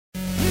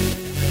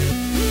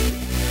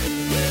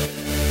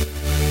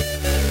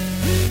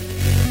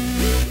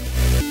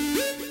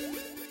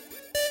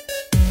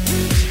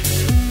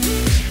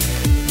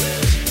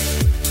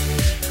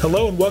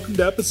Hello and welcome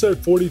to episode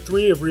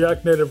 43 of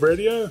React Native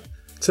Radio.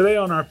 Today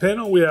on our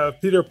panel we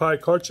have Peter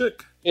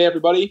Pikarczyk. Hey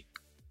everybody.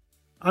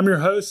 I'm your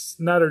host,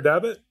 Nader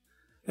Dabit.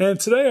 And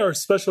today our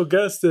special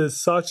guest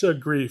is Satya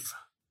Grief.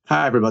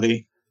 Hi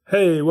everybody.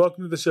 Hey,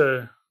 welcome to the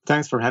show.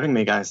 Thanks for having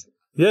me, guys.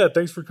 Yeah,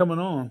 thanks for coming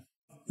on.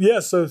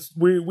 Yeah, so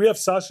we have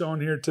Satya on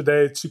here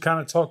today to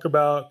kind of talk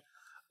about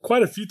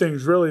quite a few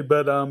things really,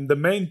 but the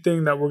main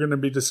thing that we're going to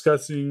be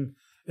discussing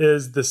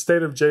is the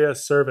State of JS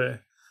survey.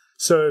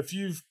 So if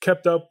you've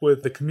kept up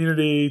with the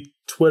community,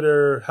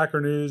 Twitter,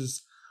 Hacker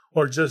News,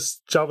 or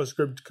just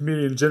JavaScript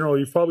community in general,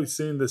 you've probably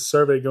seen this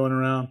survey going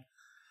around.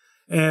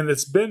 And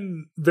it's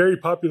been very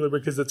popular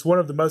because it's one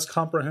of the most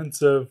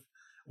comprehensive,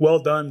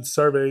 well-done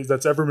surveys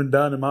that's ever been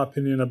done, in my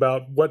opinion,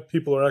 about what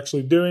people are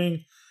actually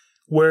doing,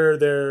 where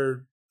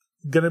they're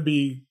going to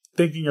be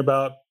thinking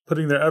about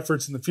putting their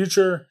efforts in the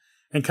future,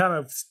 and kind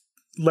of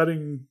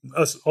letting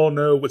us all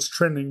know what's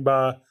trending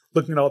by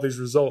looking at all these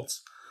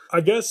results. I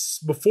guess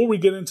before we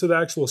get into the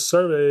actual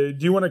survey,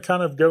 do you want to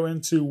kind of go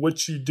into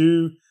what you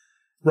do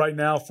right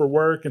now for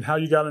work and how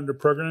you got into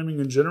programming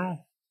in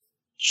general?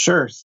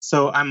 Sure.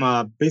 So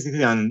I'm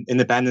basically an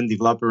independent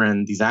developer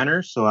and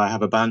designer. So I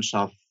have a bunch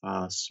of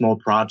small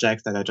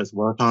projects that I just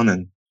work on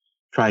and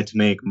try to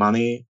make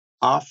money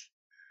off.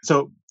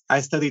 So I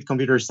studied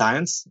computer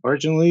science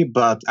originally,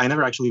 but I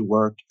never actually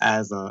worked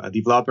as a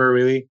developer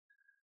really,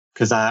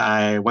 because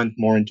I went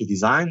more into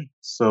design.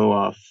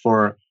 So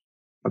for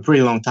a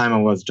pretty long time, I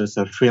was just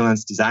a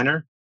freelance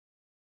designer.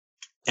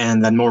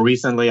 And then more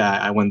recently,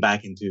 I went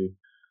back into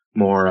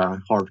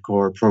more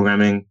hardcore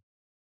programming,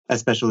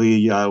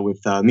 especially with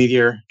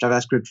Meteor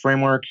JavaScript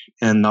framework,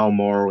 and now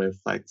more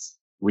with like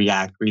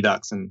React,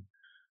 Redux, and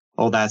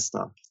all that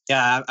stuff.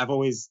 Yeah, I've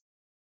always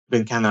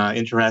been kind of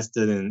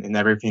interested in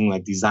everything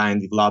like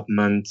design,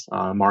 development,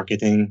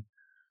 marketing,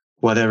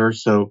 whatever.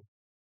 So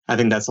I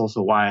think that's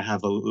also why I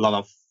have a lot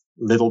of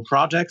little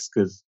projects,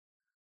 because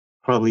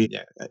probably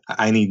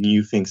I need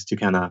new things to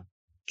kind of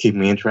keep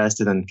me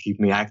interested and keep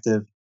me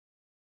active.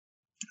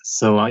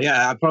 So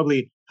I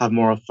probably have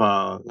more of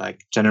a like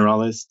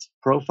generalist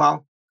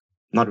profile,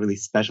 not really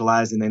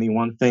specialized in any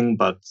one thing,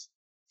 but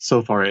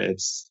so far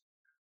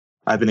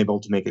I've been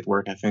able to make it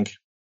work, I think.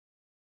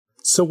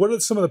 So what are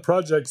some of the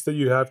projects that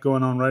you have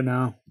going on right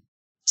now?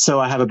 So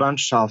I have a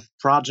bunch of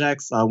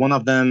projects. One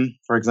of them,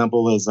 for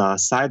example, is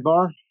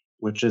Sidebar,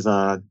 which is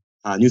a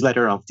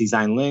newsletter of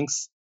design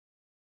links.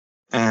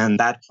 And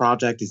that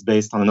project is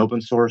based on an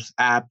open source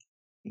app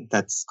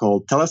that's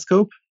called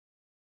Telescope,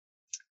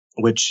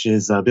 which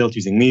is built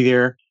using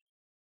Meteor.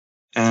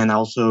 And I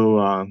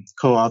also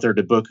co-authored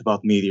a book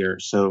about Meteor.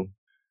 So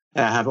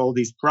I have all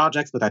these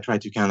projects, but I try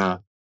to kind of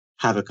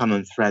have a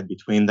common thread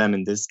between them.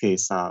 In this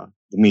case, the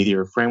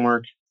Meteor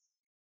framework.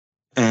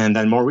 And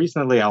then more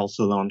recently, I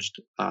also launched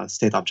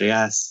State of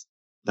JS,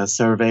 the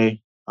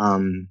survey.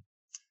 I'm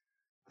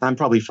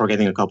probably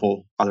forgetting a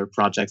couple other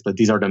projects, but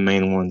these are the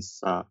main ones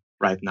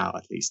right now,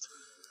 at least.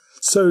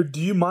 So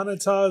do you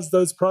monetize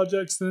those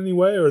projects in any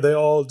way, or are they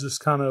all just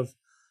kind of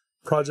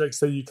projects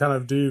that you kind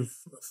of do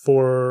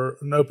for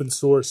an open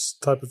source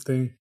type of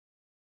thing?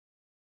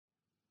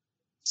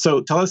 So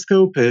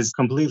Telescope is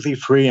completely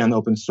free and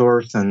open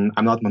source, and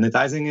I'm not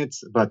monetizing it.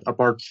 But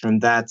apart from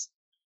that,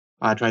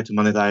 I try to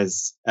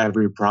monetize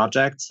every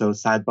project. So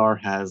Sidebar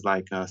has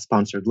like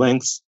sponsored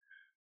links.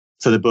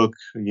 So the book,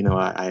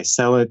 I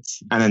sell it.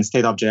 And then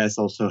State of JS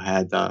also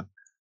had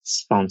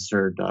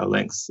sponsored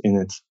links in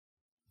it.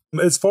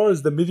 As far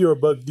as the Meteor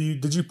book,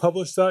 did you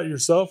publish that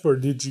yourself, or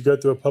did you go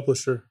through a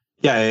publisher?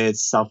 Yeah,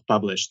 it's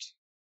self-published.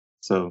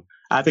 So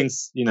I think,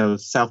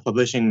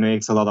 self-publishing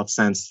makes a lot of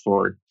sense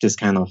for this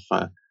kind of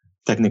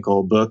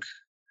technical book,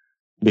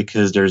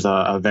 because there's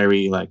a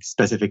very like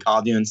specific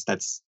audience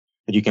that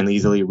you can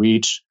easily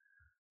reach.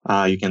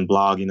 You can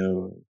blog,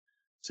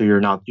 so you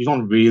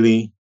don't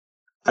really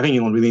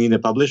need a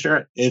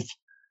publisher if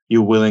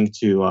you're willing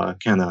to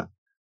kind of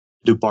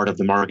do part of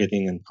the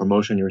marketing and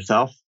promotion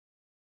yourself.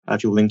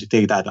 If you're willing to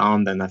take that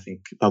on, then I think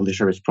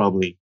publisher is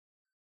probably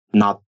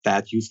not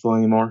that useful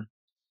anymore.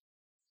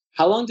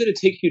 How long did it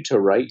take you to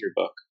write your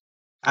book?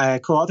 I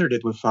co-authored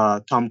it with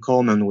Tom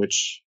Coleman,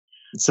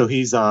 so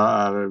he's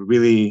a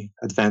really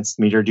advanced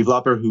Meteor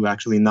developer who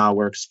actually now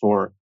works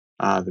for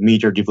the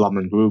Meteor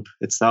development group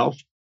itself.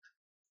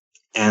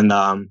 And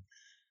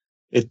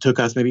it took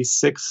us maybe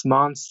 6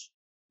 months,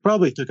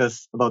 probably took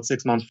us about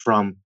 6 months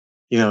from,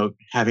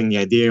 having the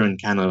idea and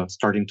kind of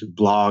starting to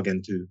blog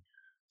and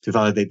to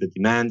validate the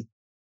demand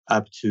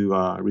up to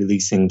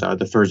releasing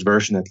the first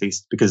version, at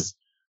least, because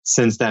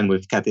since then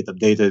we've kept it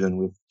updated and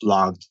we've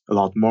blogged a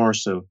lot more.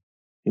 So,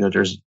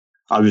 there's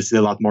obviously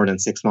a lot more than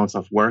 6 months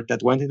of work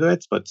that went into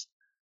it, but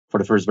for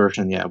the first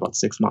version, about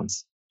 6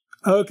 months.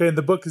 Okay, and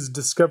the book is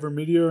Discover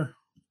Meteor?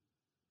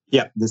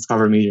 Yeah,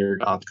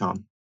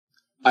 discovermeteor.com.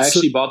 I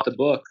actually bought the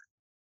book.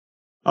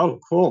 Oh,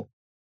 cool.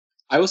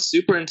 I was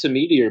super into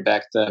Meteor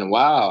back then.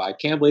 Wow, I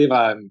can't believe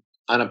I'm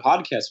on a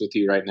podcast with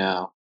you right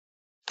now.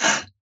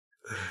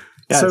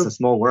 Yeah, so, it's a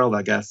small world,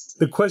 I guess.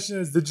 The question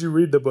is, did you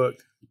read the book?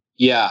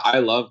 Yeah, I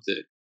loved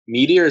it.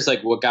 Meteor is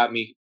like what got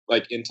me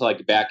like into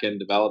like back end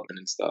development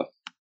and stuff.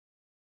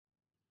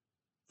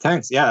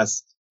 Thanks.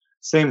 Yes.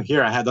 Same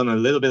here. I had done a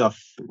little bit of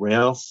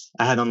Rails.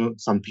 I had done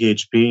some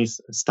PHP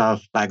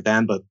stuff back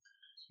then, but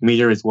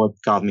Meteor is what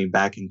got me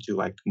back into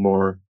like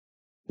more,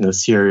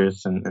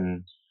 serious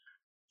and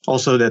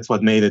also that's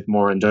what made it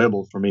more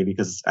enjoyable for me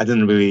because I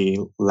didn't really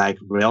like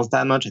Rails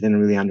that much. I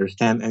didn't really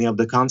understand any of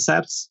the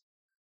concepts.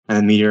 And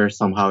then Meteor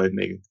somehow it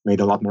made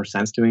a lot more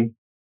sense to me.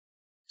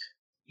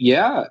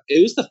 Yeah,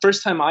 it was the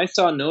first time I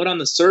saw Node on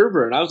the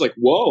server, and I was like,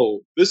 "Whoa,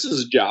 this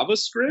is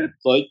JavaScript!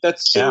 Like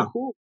that's so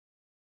cool."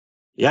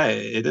 Yeah,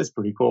 it is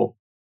pretty cool.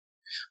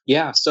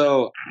 Yeah,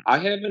 so I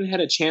haven't had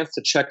a chance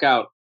to check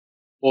out.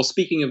 Well,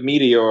 speaking of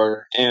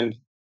Meteor and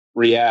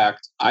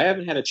React, I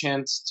haven't had a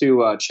chance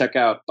to check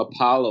out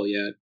Apollo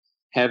yet.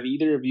 Have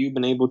either of you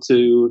been able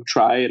to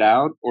try it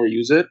out or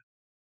use it?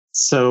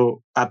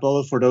 So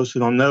Apollo, for those who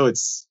don't know,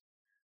 it's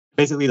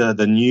basically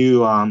the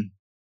new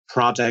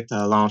project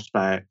launched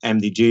by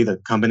MDG, the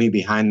company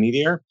behind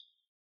Meteor.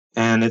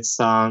 And it's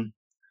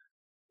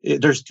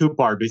there's two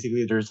parts.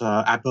 Basically, there's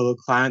Apollo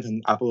client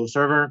and Apollo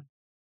server,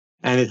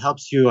 and it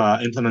helps you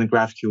implement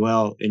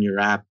GraphQL in your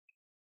app.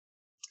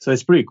 So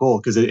it's pretty cool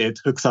because it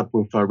hooks up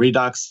with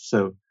Redux.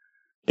 So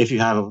if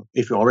you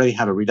already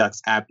have a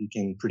Redux app, you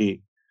can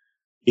pretty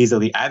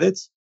easily add it,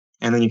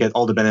 and then you get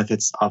all the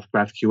benefits of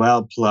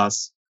GraphQL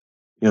plus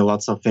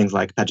lots of things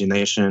like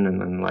pagination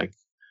and then like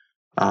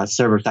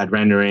server-side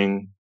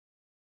rendering.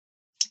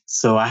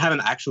 So I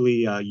haven't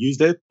actually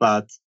used it,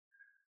 but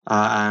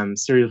I'm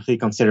seriously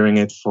considering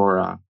it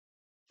for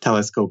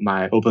Telescope,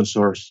 my open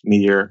source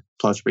Meteor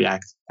plus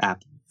React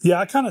app. Yeah,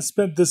 I kind of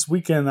spent this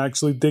weekend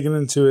actually digging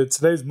into it.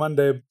 Today's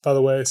Monday, by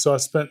the way, so I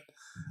spent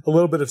a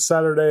little bit of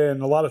Saturday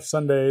and a lot of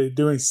Sunday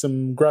doing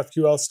some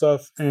GraphQL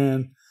stuff,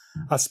 and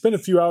I spent a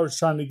few hours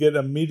trying to get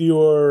a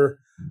Meteor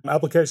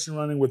application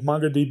running with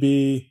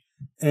MongoDB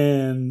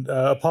and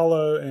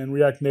Apollo and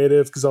React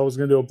Native because I was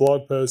going to do a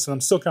blog post, and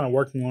I'm still kind of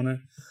working on it.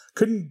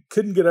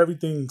 Couldn't get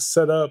everything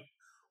set up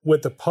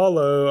with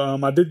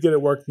Apollo. I did get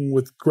it working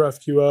with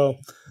GraphQL.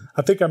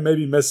 I think I may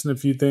be missing a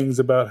few things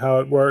about how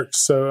it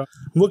works. So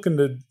I'm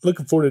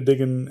looking forward to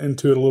digging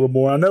into it a little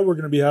more. I know we're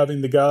going to be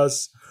having the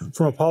guys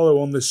from Apollo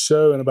on this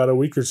show in about a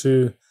week or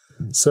two.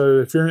 So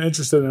if you're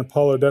interested in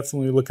Apollo,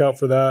 definitely look out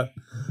for that.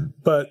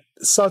 But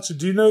Satya,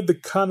 do you know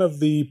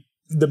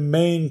the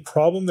main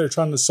problem they're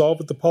trying to solve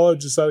with Apollo,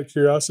 just out of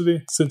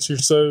curiosity, since you're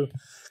so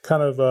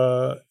kind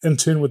of in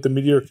tune with the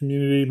Meteor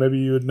community? Maybe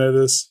you would know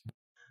this.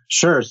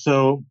 Sure.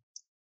 So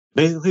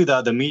basically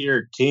the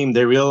Meteor team,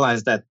 they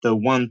realized that the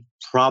one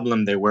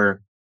problem they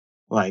were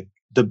like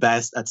the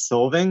best at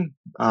solving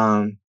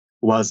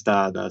was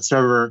the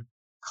server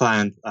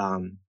client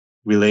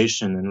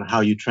relation and how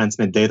you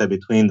transmit data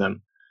between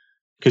them.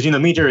 Because,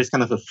 Meteor is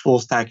kind of a full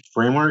stack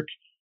framework,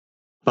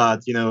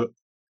 but,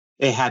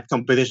 it had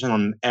competition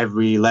on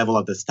every level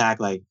of the stack,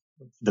 like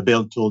the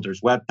build tool,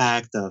 there's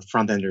Webpack, the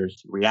front end,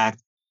 there's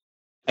React,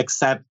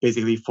 except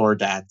basically for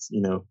that,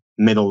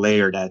 middle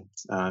layer, that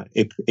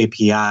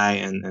API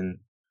and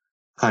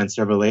client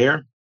server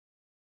layer.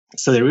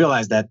 So they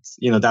realized that,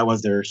 that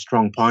was their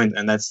strong point,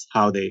 and that's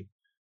how they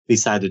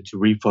decided to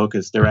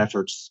refocus their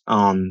efforts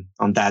on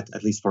that,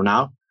 at least for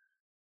now.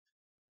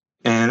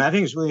 And I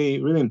think it's really,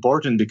 really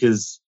important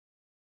because,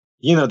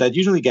 that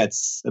usually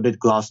gets a bit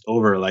glossed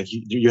over. Like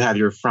you have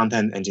your front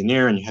end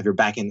engineer and you have your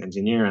back end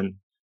engineer, and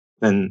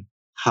then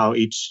how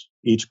each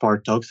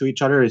part talks to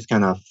each other is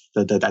kind of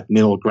that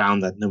middle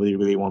ground that nobody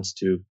really wants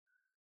to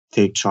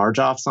take charge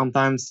of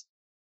sometimes.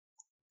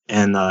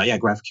 And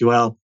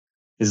GraphQL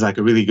is like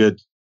a really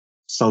good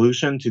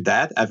solution to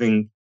that. I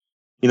think,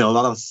 a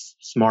lot of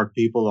smart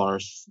people are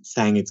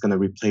saying it's going to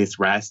replace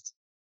REST,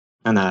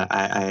 and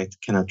I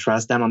cannot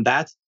trust them on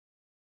that.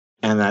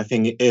 And I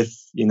think if,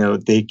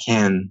 they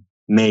can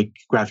make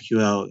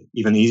GraphQL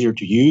even easier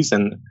to use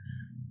and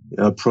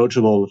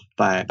approachable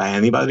by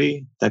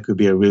anybody, that could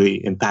be a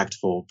really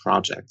impactful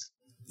project.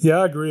 Yeah,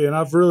 I agree. And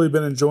I've really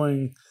been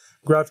enjoying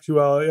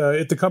GraphQL.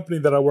 At the company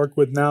that I work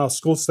with now,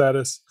 School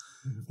Status,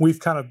 we've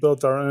kind of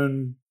built our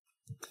own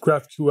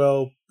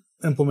GraphQL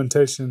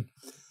implementation.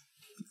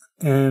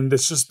 And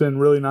it's just been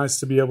really nice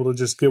to be able to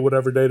just get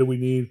whatever data we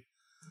need.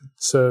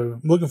 So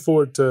I'm looking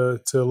forward to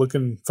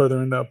looking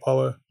further into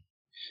Apollo.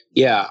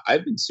 Yeah,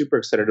 I've been super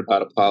excited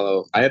about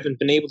Apollo. I haven't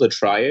been able to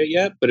try it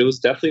yet, but it was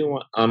definitely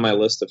on my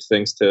list of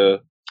things to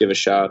give a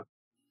shot.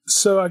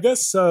 So I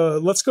guess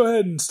let's go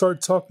ahead and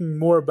start talking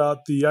more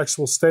about the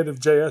actual State of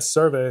JS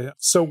survey.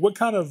 So what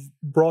kind of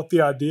brought the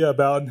idea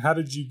about, and how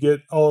did you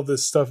get all of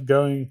this stuff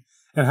going,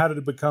 and how did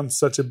it become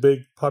such a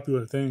big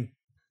popular thing?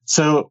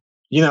 So,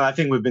 I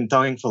think we've been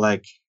talking for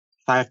like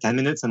 5-10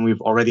 minutes, and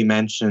we've already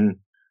mentioned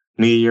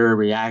Meteor,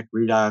 React,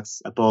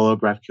 Redux, Apollo,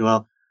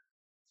 GraphQL.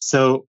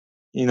 So,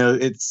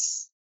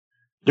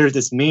 there's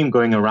this meme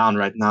going around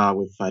right now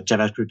with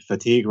JavaScript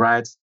fatigue,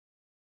 right?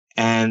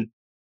 And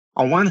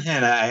on one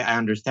hand, I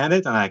understand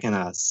it, and I kind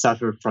of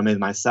suffer from it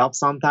myself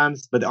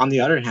sometimes. But on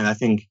the other hand, I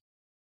think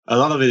a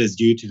lot of it is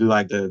due to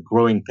like the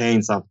growing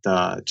pains of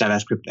the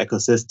JavaScript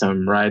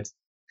ecosystem, right?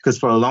 Because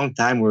for a long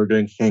time, we were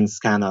doing things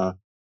kind of,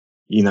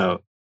 you know,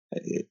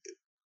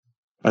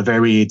 a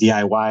very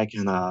DIY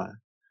kind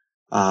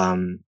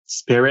of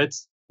spirit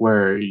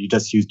where you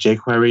just use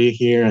jQuery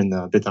here and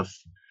a bit of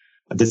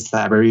this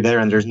library there,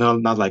 and there's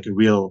not like a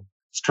real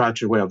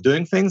structured way of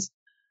doing things.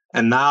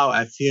 And now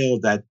I feel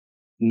that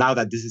now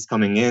that this is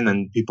coming in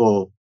and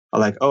people are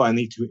like, oh, I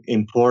need to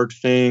import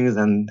things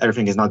and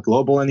everything is not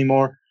global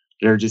anymore.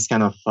 They're just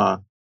kind of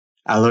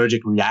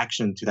allergic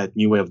reaction to that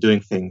new way of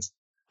doing things,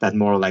 that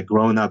more like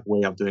grown up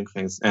way of doing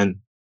things. And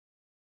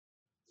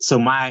so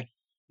my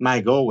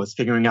goal was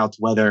figuring out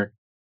whether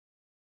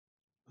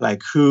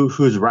like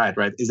who's right?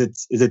 Is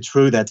it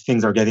true that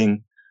things are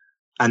getting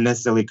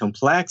unnecessarily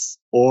complex,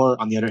 or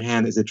on the other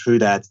hand, is it true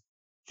that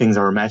things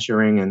are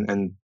maturing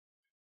and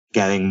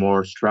getting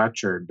more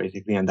structured,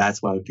 basically, and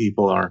that's why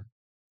people are,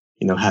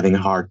 having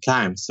a hard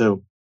time.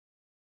 So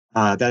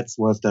that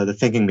was the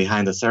thinking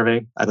behind the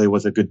survey. I thought it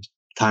was a good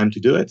time to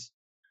do it,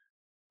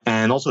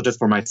 and also just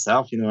for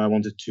myself, I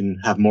wanted to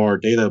have more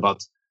data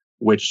about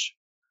which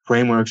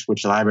frameworks,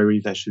 which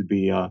libraries I should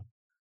be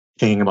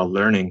thinking about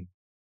learning.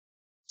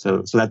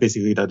 So that's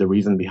basically the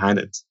reason behind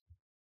it.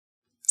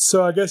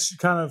 So I guess you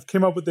kind of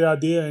came up with the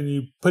idea and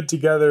you put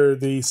together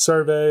the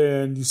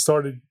survey and you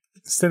started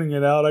sending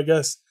it out, I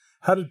guess.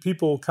 How did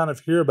people kind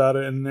of hear about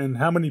it, and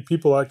how many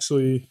people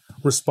actually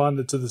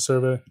responded to the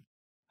survey?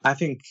 I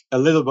think a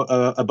little bit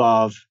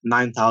above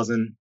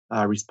 9,000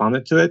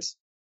 responded to it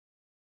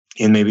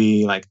in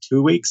maybe like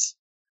 2 weeks.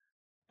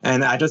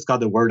 And I just got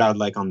the word out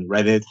like on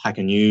Reddit,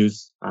 Hacker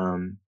News,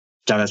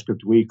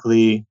 JavaScript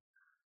Weekly,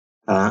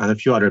 and a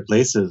few other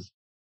places.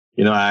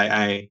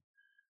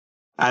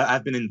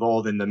 I've been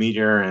involved in the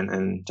Meteor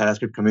and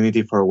JavaScript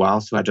community for a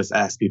while, so I just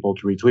asked people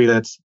to retweet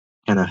it,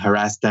 kind of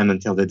harassed them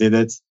until they did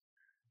it.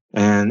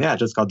 And yeah, I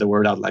just got the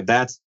word out like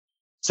that.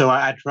 So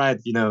I tried,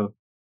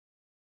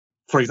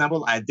 for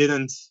example, I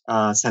didn't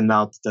send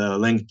out the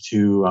link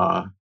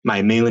to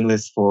my mailing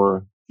list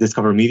for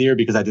Discover Meteor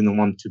because I didn't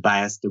want to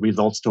bias the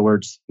results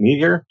towards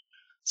Meteor.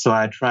 So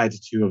I tried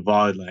to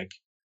avoid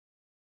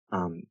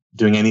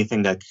doing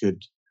anything that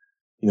could,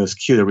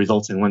 skew the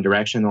results in one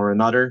direction or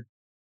another.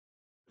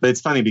 But it's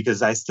funny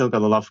because I still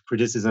got a lot of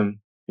criticism,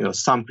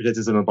 some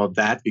criticism about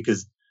that,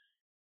 because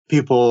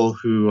people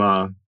who,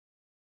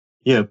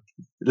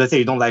 let's say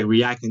you don't like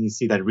React and you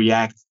see that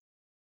React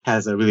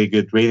has a really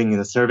good rating in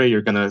a survey,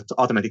 you're going to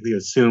automatically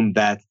assume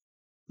that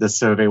the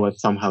survey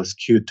was somehow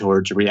skewed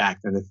towards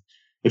React. And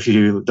if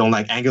you don't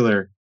like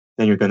Angular,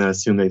 then you're going to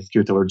assume they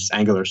skew towards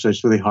Angular. So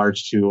it's really hard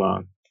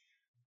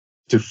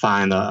to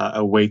find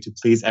a way to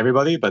please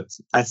everybody. But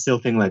I still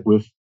think like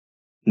with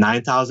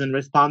 9,000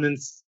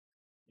 respondents,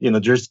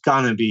 there's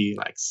gonna be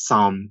like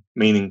some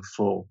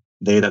meaningful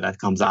data that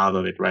comes out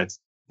of it, right?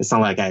 It's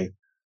not like I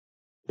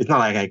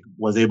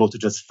was able to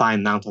just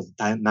find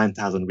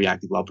 9,000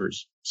 React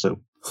developers.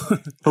 So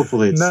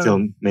hopefully it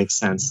still makes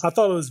sense. I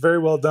thought it was very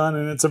well done,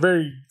 and it's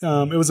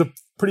it was a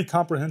pretty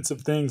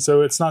comprehensive thing.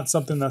 So it's not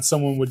something that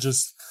someone would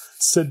just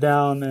sit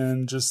down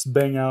and just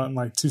bang out in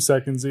like 2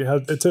 seconds.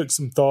 It took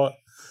some thought.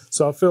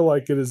 So I feel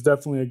like it is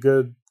definitely a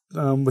good,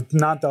 with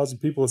 9,000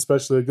 people,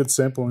 especially a good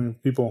sampling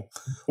of people.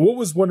 What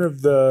was one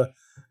of the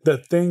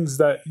things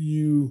that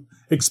you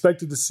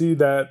expected to see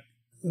that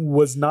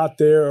was not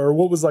there, or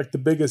what was like the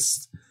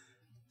biggest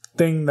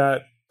thing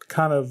that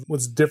kind of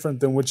was different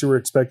than what you were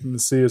expecting to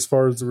see as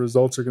far as the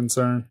results are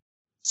concerned?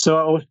 So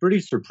I was pretty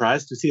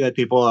surprised to see that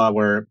people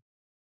were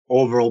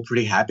overall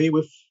pretty happy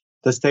with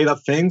the state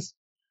of things.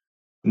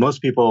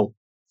 Most people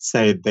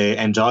say they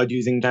enjoyed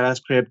using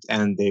JavaScript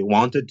and they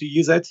wanted to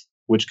use it,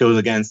 which goes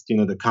against,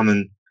 the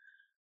common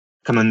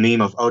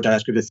meme of, oh,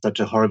 JavaScript is such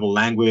a horrible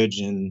language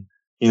and,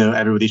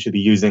 everybody should be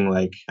using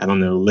like, I don't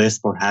know,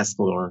 Lisp or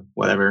Haskell or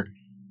whatever.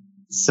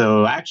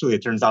 So actually,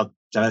 it turns out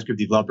JavaScript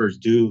developers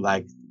do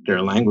like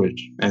their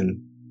language.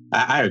 And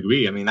I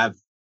agree. I mean,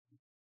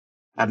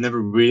 I've never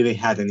really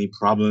had any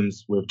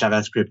problems with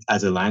JavaScript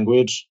as a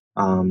language.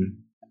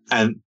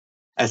 And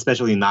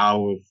especially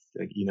now with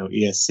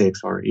ES6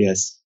 or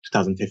ES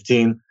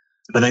 2015.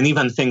 But then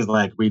even things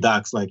like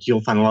Redux, like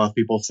you'll find a lot of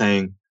people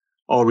saying,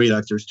 oh,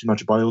 Redux, there's too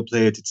much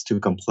boilerplate, it's too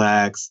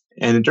complex.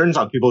 And it turns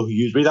out people who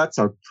use Redux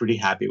are pretty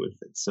happy with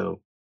it.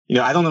 So,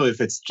 I don't know if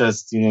it's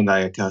just,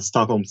 like a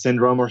Stockholm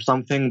syndrome or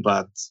something,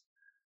 but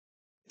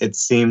it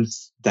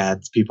seems that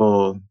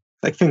people,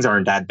 like things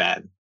aren't that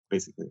bad,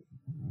 basically.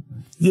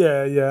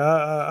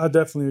 Yeah, I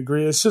definitely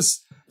agree. It's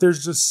just,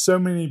 there's just so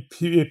many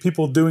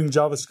people doing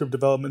JavaScript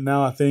development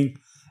now, I think,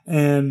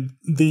 and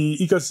the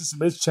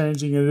ecosystem is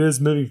changing and it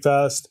is moving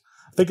fast.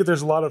 I think that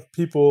there's a lot of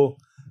people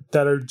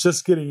that are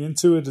just getting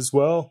into it as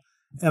well.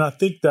 And I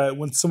think that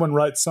when someone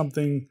writes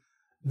something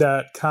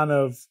that kind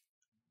of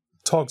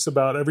talks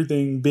about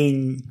everything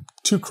being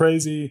too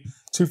crazy,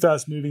 too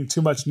fast moving,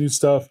 too much new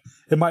stuff,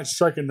 it might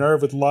strike a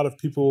nerve with a lot of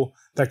people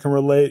that can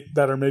relate,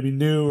 that are maybe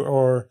new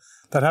or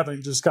that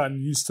haven't just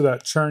gotten used to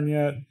that churn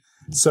yet.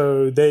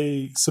 So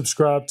they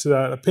subscribe to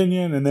that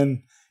opinion, and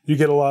then you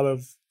get a lot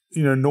of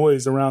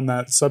noise around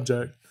that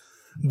subject.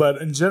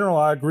 But in general,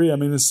 I agree. I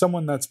mean, as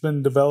someone that's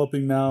been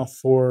developing now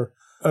for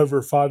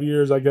over 5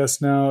 years, I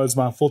guess now, as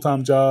my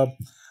full-time job.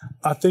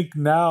 I think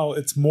now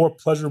it's more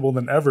pleasurable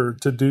than ever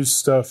to do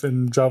stuff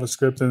in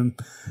JavaScript, and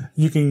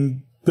you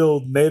can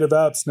build native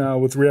apps now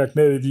with React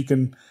Native. You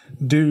can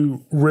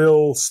do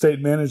real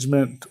state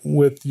management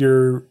with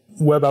your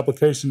web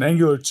application.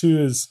 Angular 2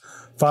 is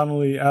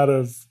finally out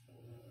of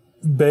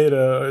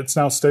beta. It's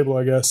now stable,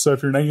 I guess. So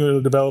if you're an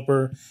Angular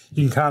developer,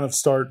 you can kind of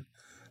start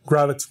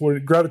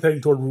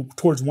gravitating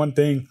towards one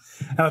thing.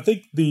 And I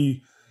think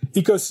the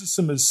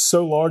ecosystem is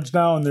so large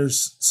now, and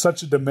there's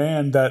such a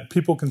demand that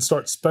people can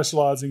start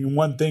specializing in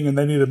one thing, and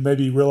they need to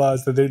maybe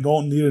realize that they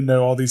don't need to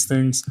know all these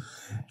things.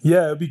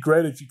 Yeah, it'd be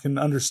great if you can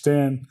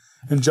understand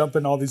and jump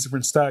in all these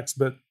different stacks.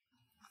 But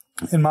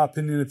in my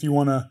opinion, if you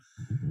want to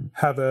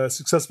have a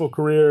successful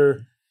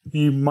career,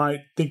 you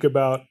might think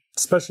about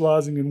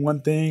specializing in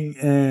one thing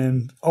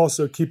and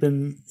also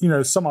keeping,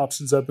 some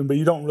options open, but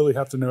you don't really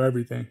have to know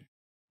everything.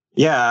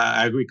 Yeah,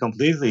 I agree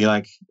completely.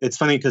 Like, it's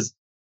funny because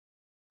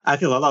I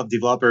feel a lot of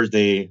developers,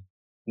 they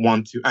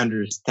want to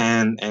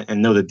understand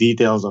and know the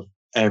details of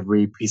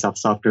every piece of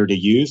software they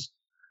use.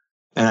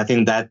 And I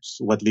think that's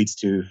what leads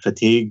to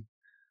fatigue.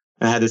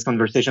 I had this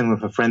conversation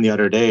with a friend the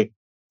other day.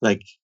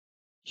 Like,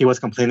 he was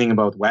complaining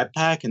about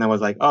Webpack, and I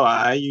was like, oh,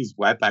 I use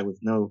Webpack with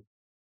no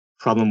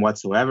problem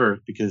whatsoever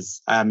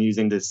because I'm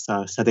using this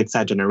static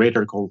site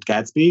generator called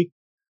Gatsby,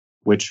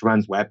 which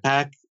runs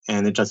Webpack,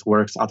 and it just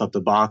works out of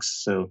the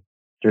box. So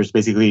there's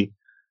basically,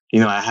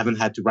 I haven't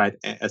had to write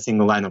a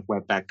single line of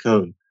Webpack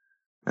code,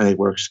 and it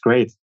works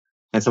great.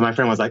 And so my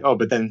friend was like, oh,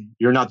 but then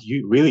you're not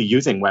really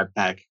using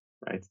Webpack,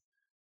 right?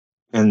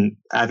 And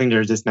I think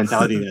there's this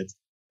mentality that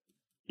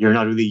you're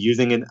not really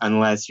using it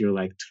unless you're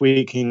like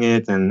tweaking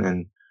it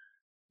and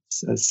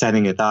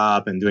setting it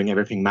up and doing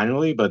everything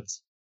manually. But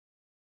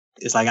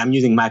it's like I'm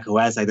using Mac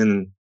OS. I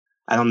don't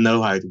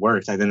know how it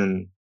works. I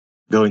didn't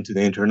go into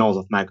the internals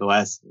of Mac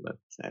OS, but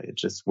it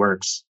just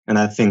works. And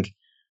I think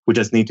we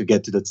just need to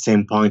get to the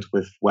same point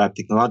with web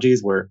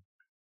technologies where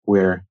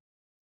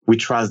we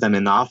trust them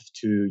enough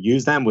to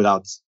use them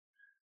without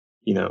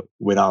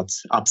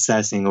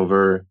obsessing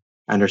over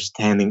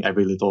understanding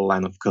every little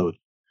line of code.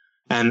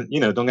 And,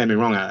 don't get me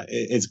wrong,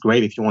 it's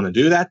great if you want to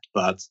do that,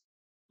 but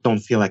don't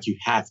feel like you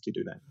have to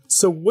do that.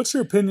 So what's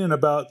your opinion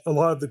about a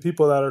lot of the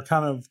people that are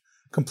kind of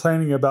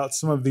complaining about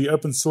some of the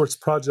open source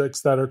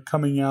projects that are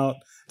coming out?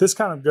 This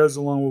kind of goes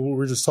along with what we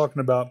were just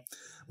talking about,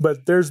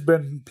 but there's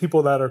been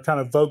people that are kind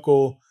of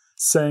vocal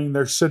saying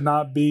there should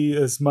not be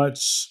as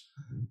much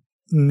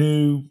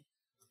new,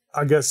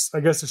 I guess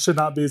there should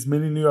not be as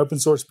many new open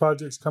source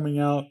projects coming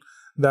out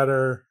that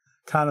are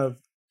kind of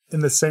in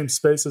the same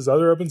space as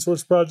other open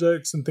source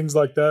projects and things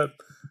like that.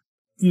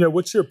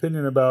 What's your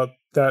opinion about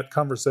that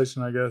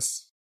conversation, I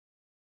guess?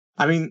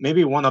 I mean,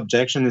 maybe one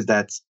objection is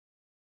that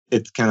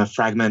it kind of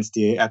fragments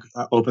the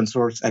open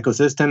source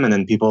ecosystem, and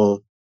then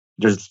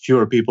there's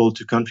fewer people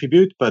to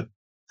contribute. But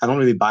I don't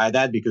really buy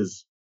that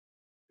because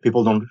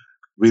people don't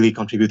really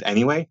contribute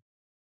anyway.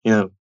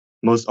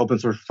 Most open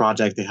source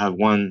projects, they have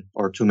one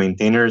or two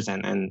maintainers,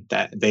 and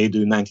that they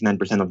do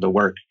 99% of the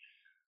work.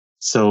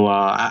 So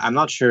I'm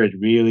not sure it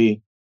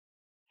really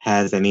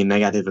has any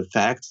negative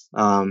effect.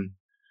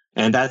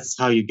 And that's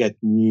how you get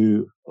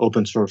new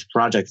open source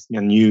projects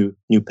and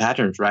new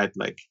patterns, right?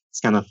 Like, it's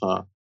kind of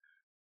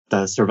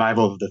the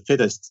survival of the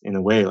fittest in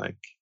a way. Like,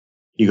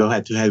 you go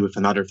head to head with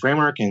another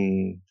framework,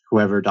 and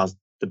whoever does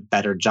the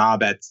better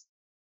job at,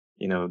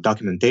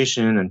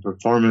 documentation and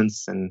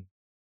performance and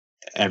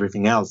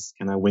everything else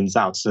kind of wins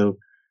out. So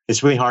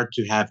it's really hard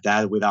to have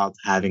that without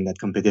having that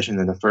competition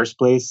in the first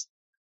place.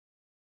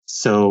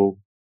 So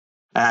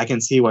I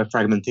can see why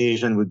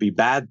fragmentation would be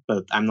bad,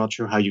 but I'm not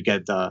sure how you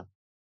get the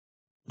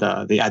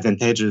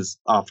advantages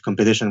of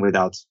competition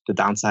without the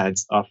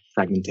downsides of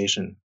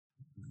fragmentation.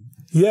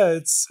 Yeah,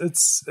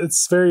 that's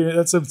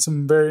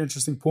some very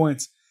interesting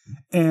points.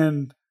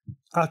 And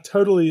I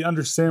totally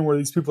understand where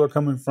these people are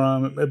coming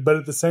from, but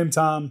at the same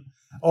time,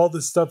 all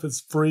this stuff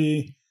is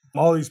free.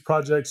 All these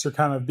projects are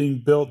kind of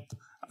being built,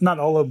 not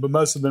all of them, but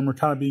most of them are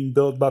kind of being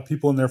built by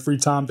people in their free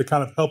time to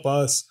kind of help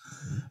us.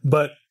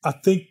 But I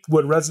think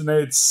what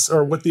resonates,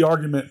 or what the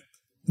argument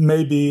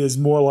may be, is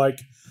more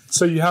like,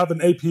 so you have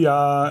an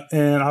API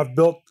and I've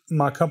built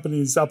my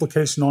company's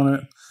application on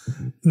it.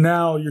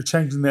 Now you're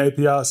changing the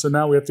API, so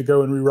now we have to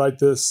go and rewrite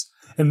this.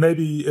 And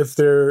maybe if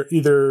they're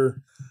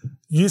either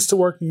used to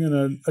working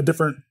in a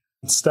different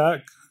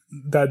stack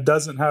that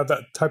doesn't have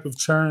that type of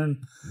churn,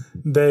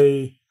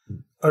 they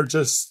are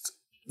just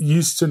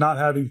used to not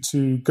having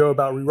to go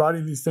about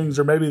rewriting these things,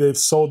 or maybe they've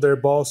sold their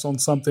boss on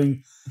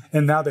something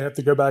and now they have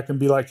to go back and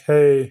be like,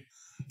 hey,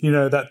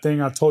 that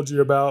thing I told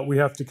you about, we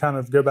have to kind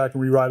of go back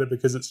and rewrite it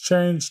because it's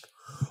changed.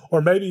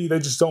 Or maybe they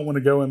just don't want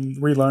to go and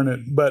relearn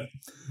it. But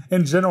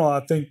in general,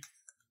 I think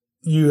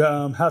you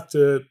have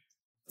to,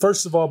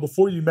 first of all,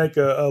 before you make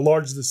a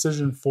large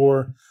decision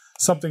for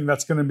something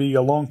that's going to be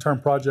a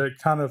long-term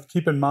project, kind of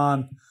keep in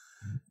mind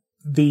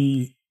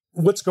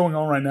what's going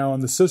on right now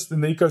in the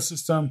system, the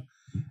ecosystem,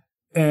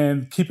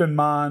 and keep in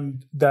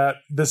mind that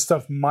this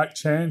stuff might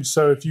change.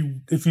 So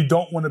if you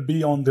don't want to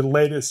be on the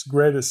latest,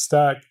 greatest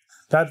stack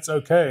that's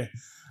okay.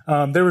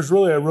 There was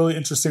really a really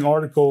interesting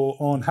article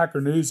on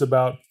Hacker News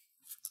about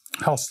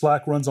how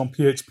Slack runs on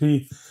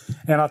PHP.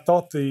 And I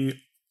thought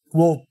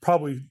we'll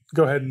probably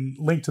go ahead and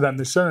link to that in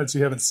the show notes if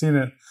you haven't seen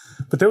it.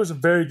 But there was a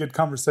very good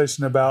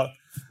conversation about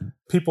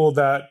people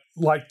that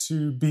like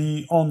to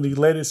be on the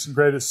latest and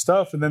greatest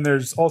stuff. And then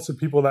there's also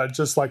people that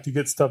just like to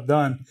get stuff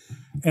done.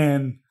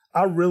 And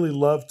I really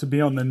love to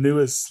be on the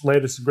newest,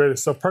 latest, and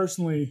greatest. So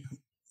personally,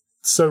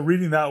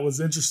 reading that was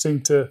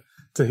interesting to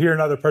hear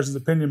another person's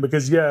opinion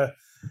because,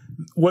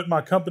 what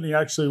my company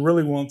actually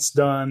really wants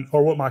done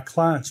or what my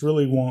clients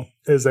really want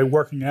is a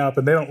working app,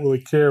 and they don't really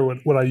care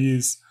what I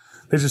use.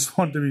 They just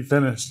want it to be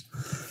finished.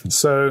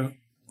 So,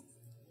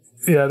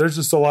 there's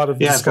just a lot of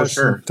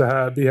discussion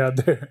to be had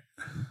there.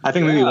 I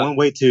think maybe one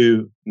way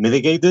to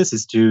mitigate this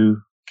is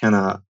to kind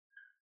of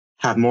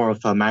have more of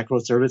a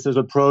microservices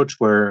approach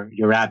where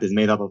your app is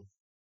made up of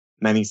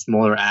many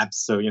smaller apps.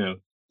 So,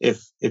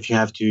 if you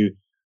have to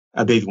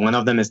update one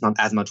of them, it's not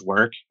as much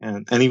work.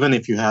 And even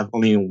if you have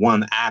only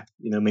one app,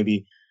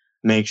 maybe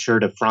make sure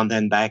the front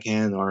end, back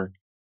end are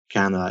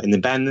kind of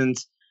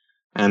independent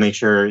and make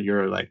sure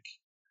you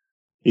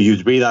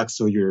use Redux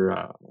so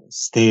your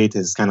state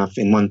is kind of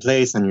in one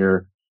place and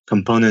your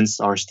components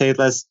are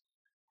stateless.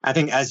 I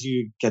think as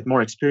you get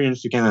more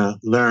experience, you kind of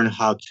learn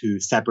how to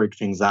separate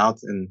things out.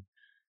 And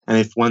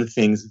if one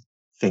thing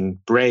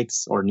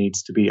breaks or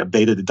needs to be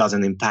updated, it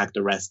doesn't impact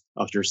the rest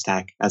of your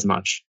stack as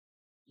much.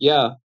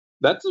 Yeah,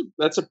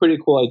 that's a pretty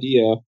cool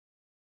idea.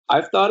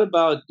 I've thought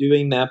about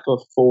doing that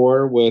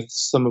before with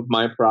some of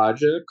my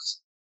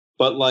projects,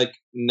 but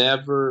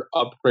never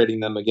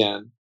upgrading them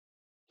again.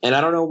 And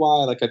I don't know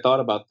why, I thought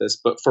about this,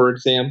 but for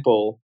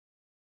example,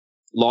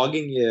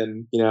 logging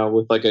in,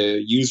 with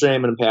a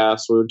username and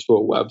password to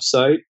a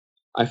website,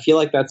 I feel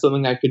like that's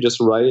something I could just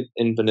write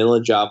in vanilla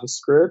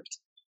JavaScript.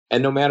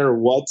 And no matter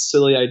what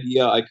silly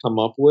idea I come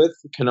up with,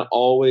 can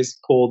always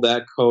pull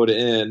that code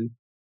in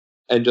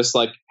and just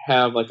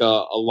have a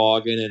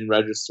login and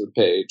register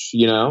page,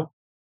 Yeah.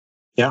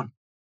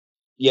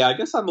 Yeah, I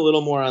guess I'm a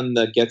little more on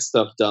the get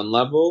stuff done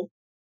level,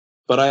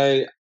 but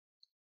I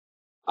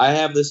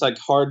have this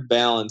hard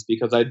balance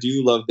because I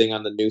do love being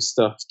on the new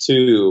stuff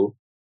too.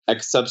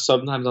 Except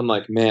sometimes I'm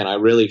like, man, I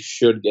really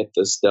should get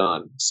this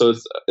done. So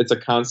it's a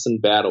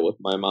constant battle with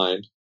my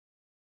mind.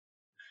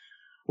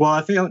 Well,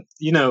 I feel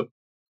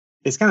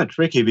it's kind of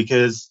tricky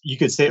because you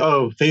could say,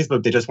 oh,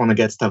 Facebook, they just want to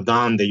get stuff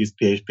done. They use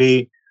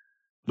PHP.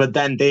 But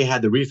then they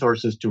had the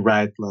resources to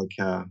write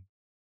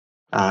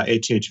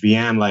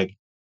HHVM.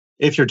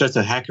 If you're just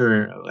a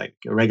hacker, a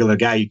regular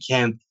guy, you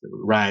can't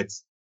write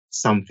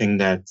something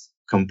that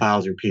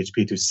compiles your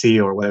PHP to C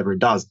or whatever it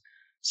does.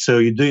 So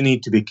you do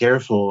need to be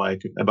careful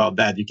about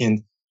that. You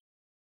can,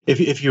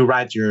 if you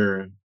write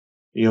your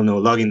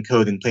login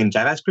code in plain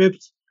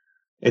JavaScript,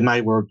 it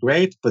might work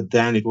great, but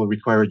then it will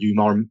require you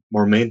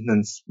more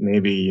maintenance,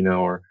 maybe,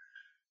 or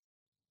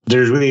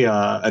there's really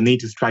a need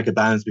to strike a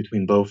balance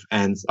between both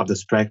ends of the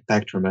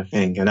spectrum, I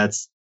think. And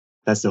that's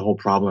the whole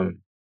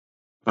problem.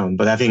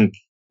 But I think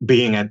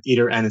being at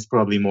either end is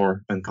probably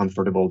more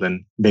uncomfortable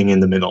than being in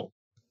the middle.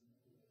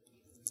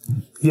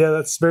 Yeah,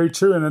 that's very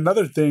true. And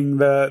another thing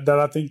that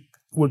I think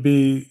would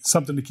be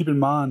something to keep in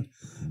mind,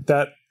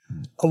 that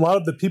a lot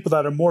of the people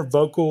that are more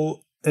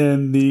vocal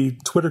in the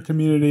Twitter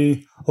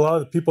community, a lot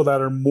of the people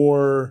that are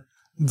more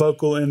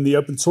vocal in the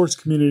open source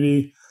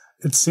community,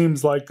 it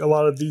seems like a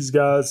lot of these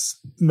guys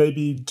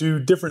maybe do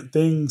different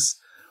things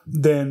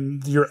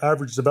than your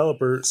average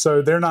developer.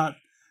 So they're not,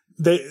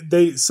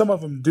 some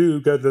of them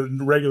do go to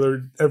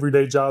regular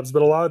everyday jobs,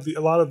 but a lot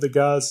of the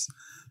guys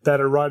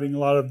that are writing a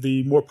lot of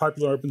the more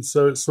popular open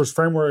source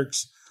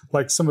frameworks,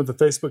 like some of the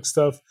Facebook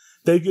stuff,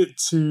 they get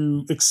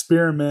to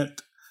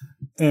experiment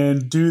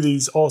and do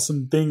these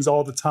awesome things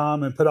all the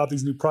time and put out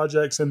these new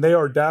projects, and they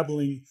are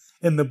dabbling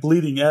in the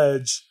bleeding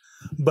edge.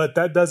 But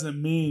that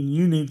doesn't mean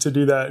you need to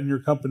do that in your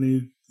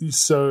company.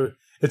 So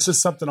it's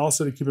just something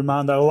also to keep in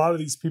mind that a lot of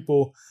these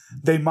people,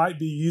 they might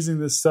be using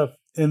this stuff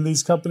in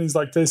these companies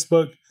like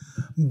Facebook,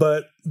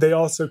 but they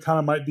also kind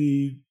of might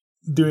be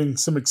doing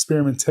some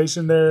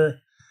experimentation there.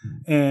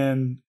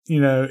 And,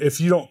 if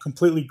you don't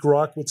completely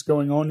grok what's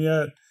going on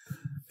yet,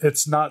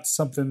 it's not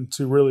something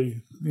to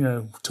really,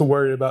 to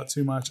worry about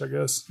too much, I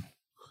guess.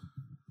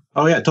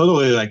 Oh, yeah,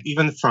 totally.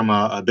 Even from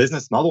a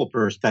business model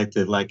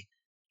perspective,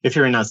 if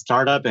you're in a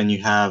startup and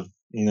you have,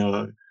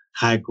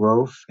 high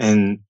growth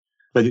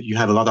but you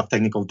have a lot of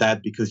technical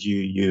debt because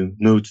you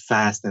moved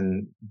fast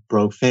and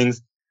broke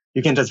things,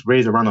 you can just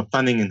raise a round of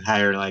funding and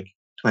hire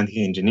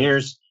 20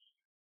 engineers,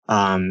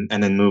 and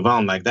then move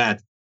on like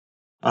that.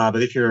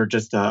 But if you're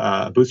just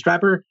a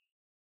bootstrapper,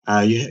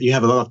 you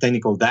have a lot of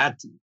technical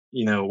debt.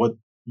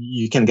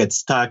 You can get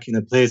stuck in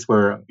a place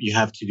where you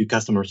have to do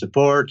customer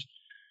support,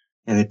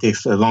 and it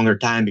takes a longer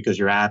time because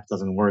your app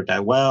doesn't work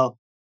that well,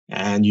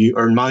 and you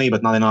earn money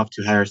but not enough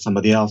to hire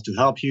somebody else to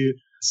help you.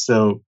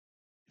 So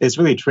it's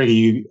really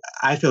tricky.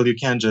 I feel you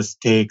can't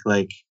just take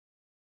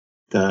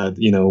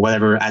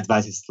whatever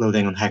advice is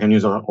floating on Hacker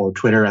News or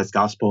Twitter as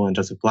gospel and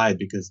just apply it,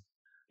 because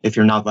if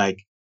you're not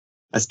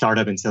a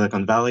startup in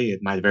Silicon Valley, it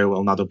might very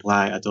well not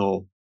apply at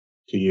all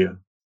to you.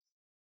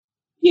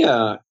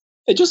 Yeah,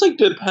 it just like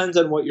depends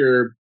on what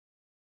you're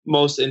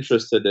most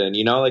interested in.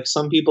 Like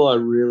some people are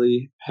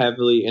really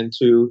heavily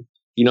into,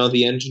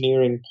 the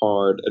engineering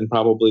part and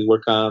probably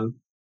work on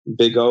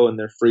Big O in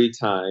their free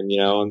time,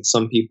 and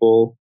some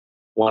people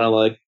want to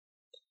like,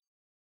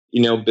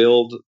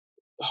 build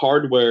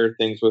hardware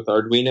things with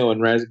Arduino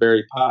and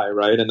Raspberry Pi,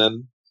 right? And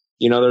then,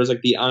 there's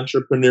like the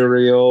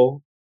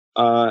entrepreneurial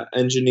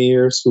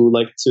engineers who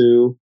like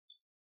to,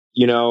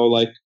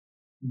 like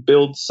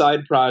build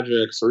side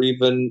projects or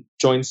even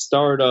join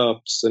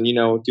startups and,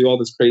 do all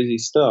this crazy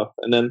stuff.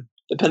 And then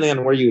depending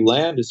on where you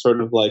land is sort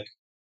of like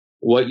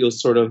what you'll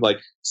sort of like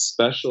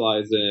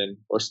specialize in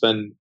or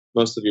spend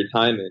most of your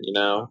time in,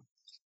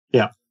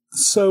 Yeah.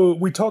 So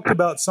we talked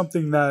about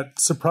something that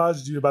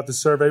surprised you about the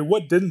survey.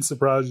 What didn't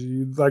surprise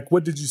you? Like,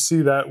 what did you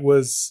see that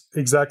was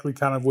exactly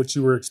kind of what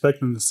you were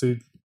expecting to see?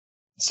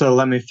 So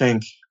let me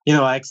think.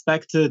 I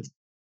expected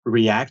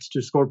React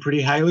to score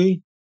pretty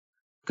highly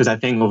because I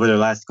think over the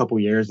last couple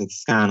of years,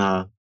 it's kind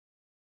of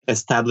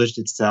established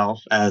itself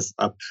as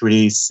a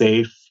pretty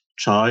safe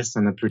choice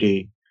and a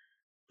pretty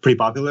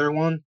popular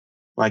one.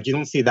 Like you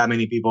don't see that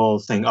many people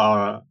saying,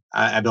 "Oh,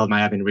 I built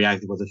my app in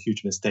React. It was a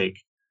huge mistake."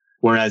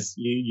 Whereas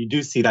you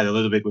do see that a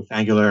little bit with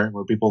Angular,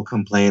 where people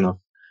complain of,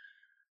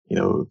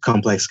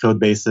 complex code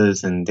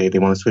bases and they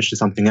want to switch to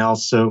something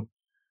else. So,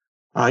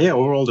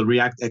 overall, the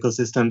React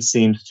ecosystem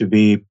seems to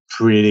be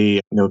pretty,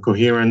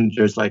 coherent.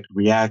 There's like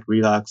React,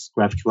 Redux,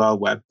 GraphQL,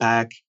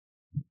 Webpack.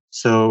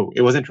 So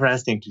it was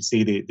interesting to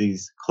see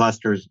these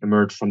clusters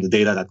emerge from the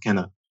data that kind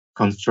of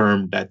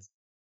confirm that,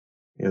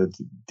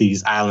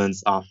 these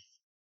islands of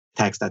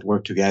text that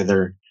work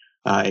together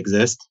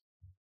exist.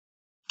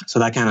 So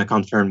that kind of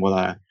confirmed what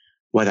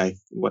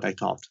I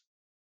thought.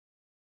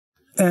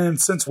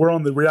 And since we're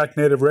on the React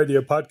Native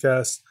Radio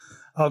podcast,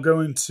 I'll go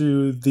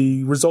into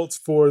the results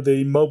for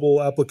the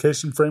mobile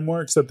application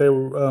frameworks that they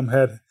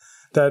were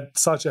that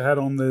Satya had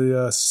on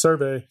the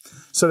survey.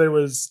 So there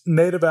was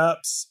native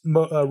apps,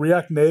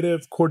 React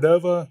Native,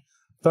 Cordova,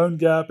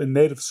 PhoneGap, and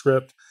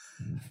NativeScript.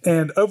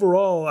 And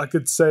overall, I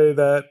could say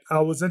that I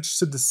was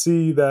interested to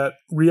see that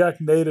React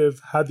Native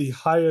had the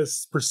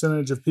highest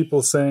percentage of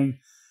people saying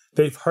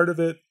they've heard of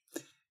it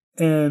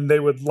and they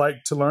would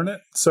like to learn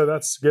it. So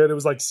that's good. It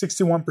was like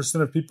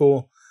 61% of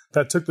people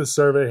that took the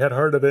survey had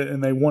heard of it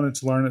and they wanted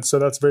to learn it. So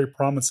that's very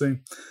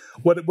promising.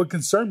 What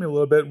concerned me a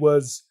little bit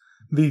was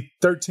the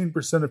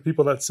 13% of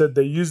people that said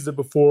they used it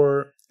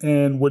before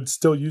and would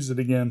still use it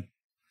again.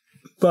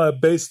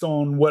 But based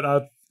on what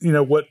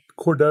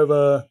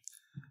Cordova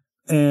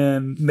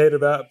and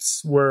native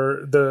apps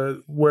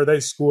where they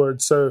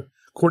scored. So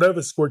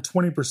Cordova scored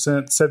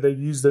 20%, said they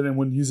used it and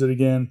would use it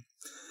again.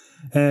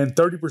 And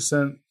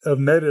 30% of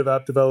native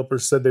app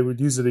developers said they would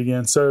use it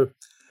again. So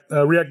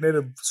React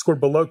Native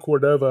scored below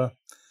Cordova.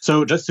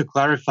 So just to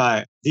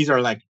clarify, these are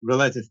like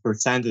relative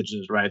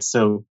percentages, right?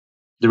 So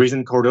the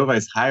reason Cordova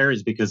is higher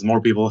is because more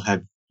people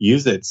have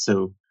used it.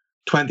 So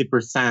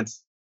 20%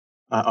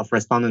 of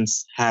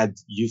respondents had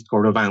used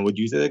Cordova and would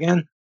use it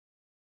again.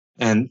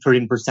 And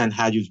 13%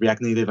 had used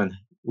React Native and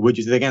would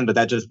use it again. But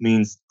that just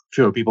means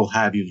fewer people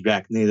have used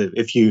React Native.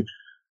 If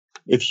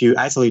you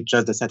isolate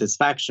just the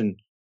satisfaction,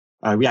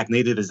 React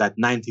Native is at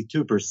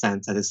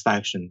 92%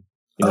 satisfaction,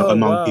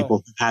 among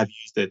people who have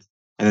used it.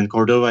 And then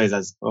Cordova is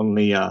as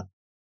only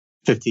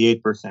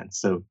 58%.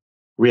 So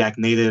React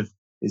Native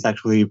is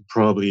actually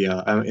probably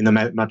in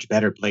a much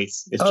better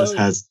place. It just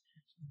has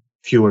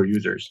fewer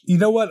users. You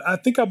know what? I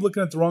think I'm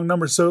looking at the wrong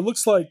number. So it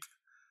looks like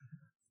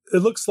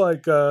so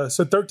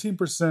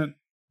 13%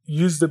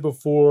 used it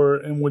before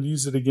and would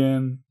use it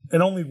again,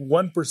 and only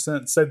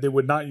 1% said they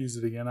would not use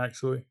it again.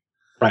 Actually,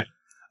 right.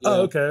 Yeah.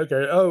 Oh, okay.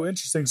 Oh,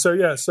 interesting. So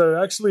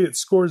actually it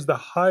scores the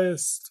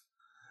highest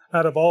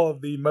out of all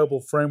of the mobile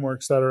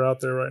frameworks that are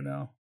out there right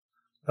now.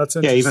 That's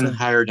interesting. Yeah, even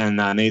higher than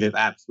native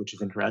apps, which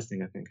is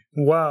interesting, I think.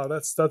 Wow,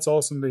 that's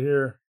awesome to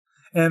hear.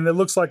 And it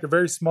looks like a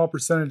very small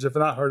percentage, if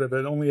not heard of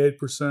it, only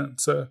 8%.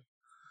 So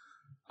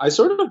I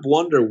sort of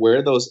wonder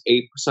where those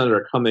 8%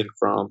 are coming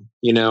from,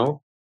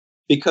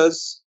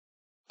 because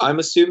I'm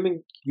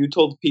assuming you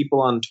told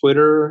people on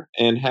Twitter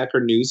and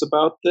Hacker News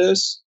about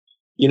this.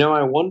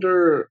 I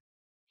wonder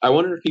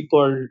if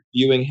people are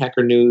viewing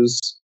Hacker News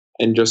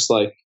and just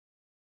like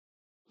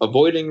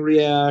avoiding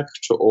React,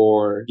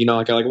 or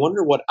I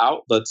wonder what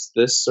outlets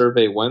this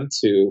survey went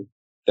to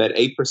that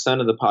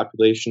 8% of the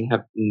population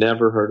have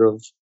never heard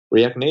of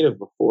React Native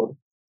before.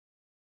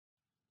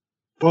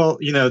 Well,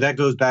 that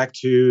goes back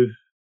to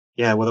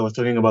what I was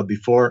talking about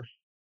before.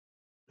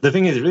 The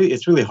thing is,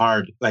 it's really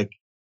hard. Like,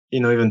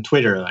 even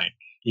Twitter, like,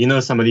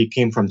 somebody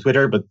came from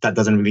Twitter, but that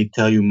doesn't really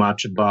tell you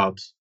much about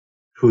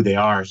who they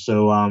are.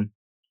 So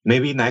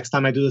maybe next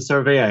time I do the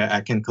survey,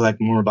 I can collect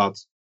more about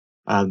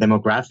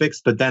demographics.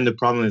 But then the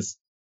problem is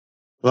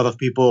a lot of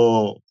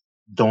people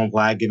don't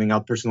like giving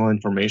out personal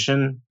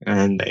information,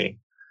 and they,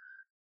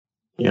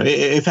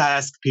 if I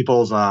ask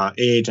people's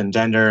age and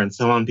gender and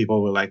so on,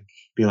 people will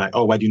be like,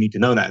 oh, why do you need to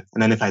know that?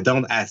 And then if I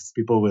don't ask,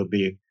 people will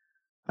be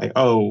like,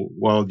 oh,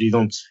 well, you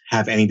don't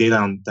have any data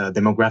on the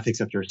demographics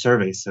of your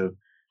survey, so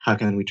how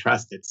can we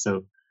trust it?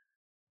 So,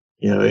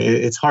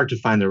 it's hard to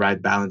find the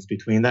right balance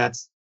between that.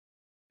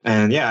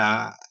 And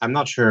yeah, I'm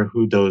not sure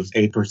who those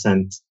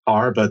 8%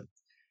 are, but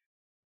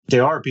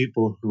there are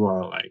people who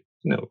are like,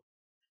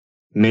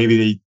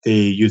 maybe they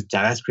use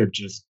JavaScript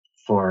just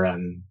for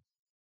an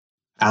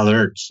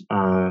alert,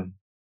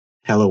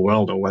 hello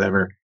world or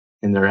whatever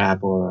in their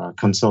app, or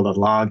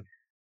console.log.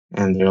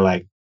 And they're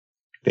like,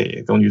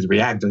 they don't use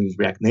React, don't use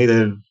React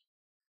Native,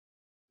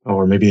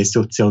 or maybe they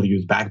still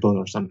use Backbone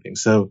or something.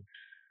 So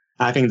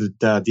I think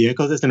that the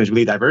ecosystem is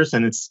really diverse,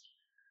 and it's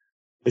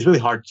really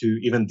hard to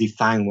even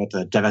define what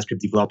a JavaScript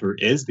developer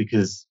is,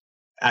 because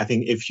I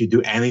think if you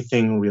do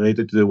anything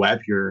related to the web,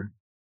 you're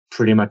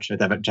pretty much a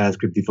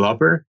JavaScript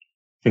developer.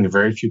 I think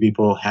very few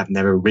people have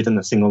never written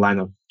a single line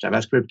of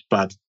JavaScript,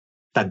 but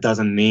that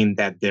doesn't mean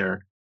that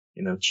they're,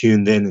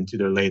 tuned into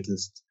the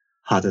latest,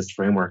 hottest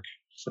framework.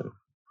 So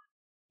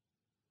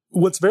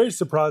what's very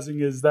surprising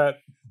is that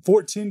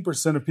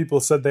 14% of people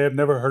said they have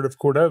never heard of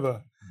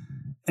Cordova.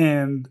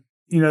 And,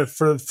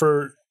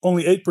 for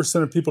only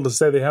 8% of people to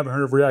say they haven't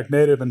heard of React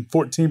Native and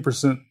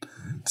 14%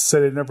 to say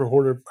they've never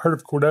heard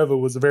of Cordova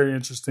was a very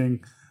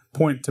interesting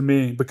point to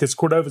me, because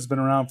Cordova's been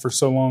around for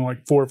so long,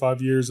 like 4 or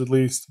 5 years at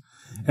least,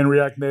 and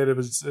React Native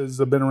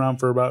has been around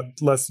for about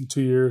less than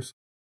 2 years.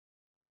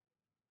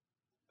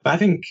 I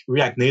think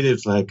React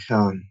Native's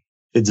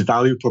its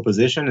value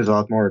proposition is a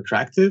lot more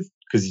attractive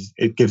because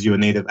it gives you a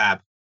native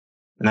app.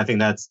 And I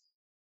think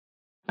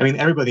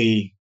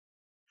everybody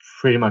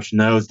pretty much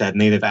knows that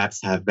native apps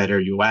have better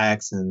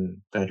UX and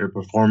better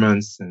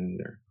performance,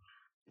 and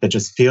they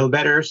just feel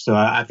better. So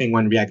I think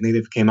when React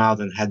Native came out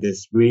and had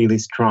this really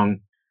strong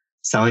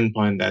selling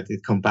point that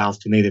it compiles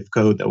to native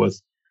code, that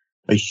was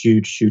a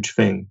huge, huge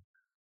thing.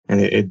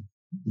 And it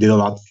did a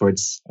lot for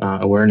its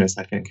awareness,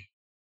 I think.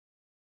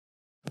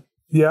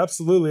 Yeah,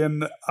 absolutely.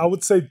 And I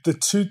would say the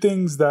two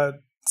things that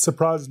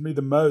surprised me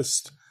the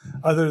most,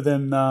 other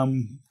than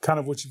kind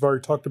of what you've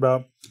already talked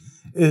about,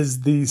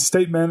 is the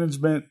state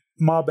management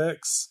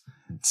MobX.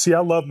 See,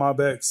 I love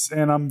MobX,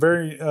 and I'm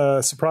very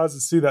surprised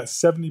to see that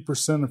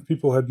 70% of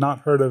people had not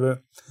heard of it.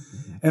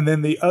 And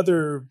then the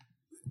other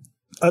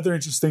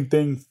interesting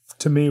thing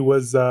to me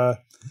was the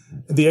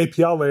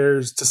API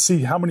layers, to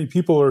see how many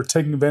people are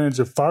taking advantage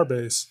of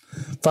Firebase.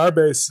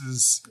 Firebase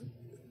is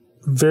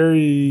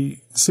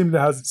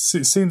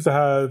seems to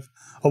have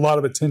a lot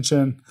of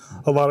attention,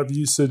 a lot of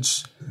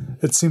usage.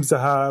 It seems to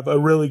have a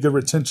really good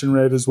retention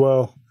rate as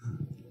well.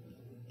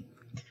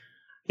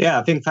 Yeah,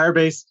 I think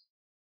Firebase,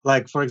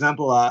 for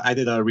example, I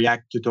did a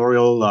React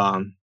tutorial,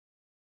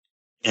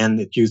 and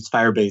it used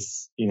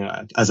Firebase,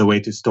 as a way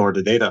to store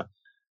the data.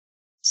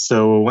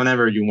 So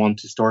whenever you want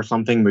to store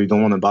something but you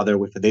don't want to bother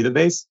with a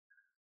database,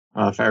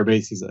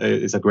 Firebase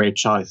is a great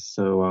choice.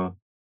 So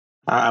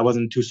I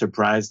wasn't too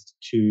surprised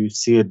to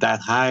see it that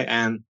high.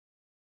 And,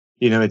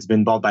 it's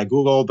been bought by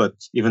Google, but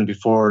even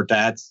before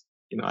that,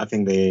 I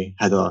think they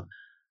had a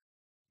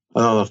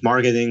lot of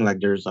marketing,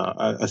 there's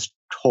a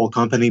whole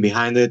company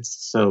behind it.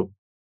 So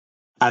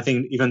I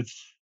think even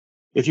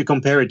if you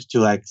compare it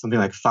to something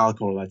like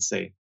Falcor, let's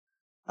say,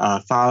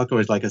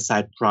 Falcor is like a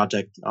side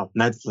project of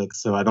Netflix.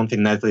 So I don't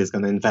think Netflix is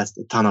going to invest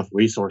a ton of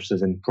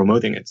resources in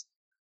promoting it.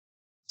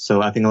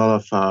 So I think a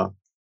lot of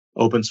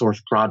open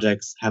source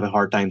projects have a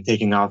hard time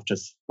taking off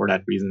just for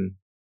that reason.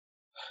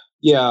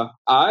 Yeah,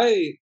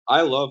 I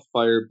love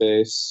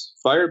Firebase.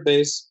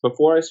 Firebase,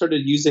 before I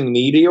started using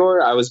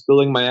Meteor, I was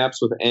building my apps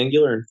with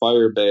Angular and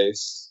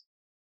Firebase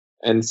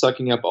and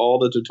sucking up all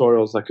the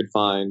tutorials I could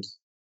find.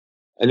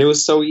 And it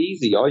was so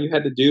easy. All you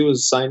had to do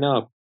was sign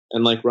up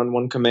and run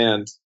one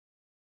command,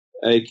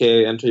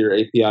 aka enter your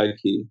API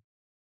key.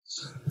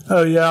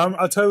 Oh yeah,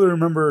 I totally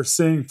remember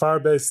seeing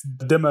Firebase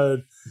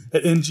demoed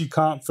at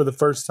NGConf for the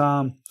first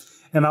time,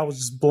 and I was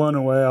just blown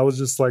away. I was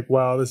just like,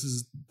 "Wow, this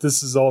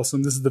is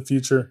awesome. This is the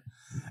future."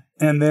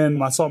 And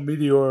then I saw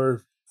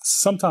Meteor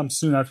sometime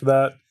soon after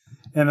that,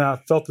 and I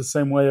felt the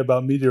same way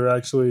about Meteor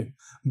actually.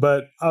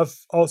 But I've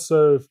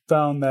also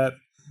found that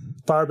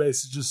Firebase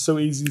is just so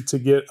easy to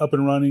get up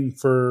and running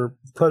for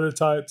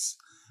prototypes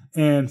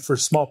and for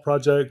small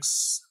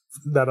projects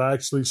that I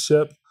actually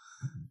ship.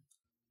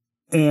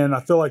 And I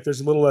feel like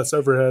there's a little less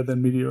overhead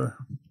than Meteor.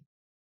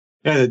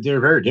 Yeah,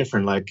 they're very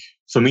different.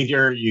 So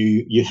Meteor,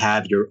 you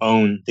have your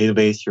own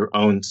database, your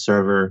own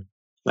server,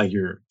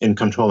 you're in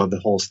control of the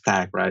whole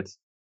stack, right?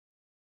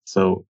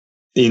 So,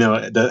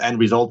 the end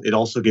result, it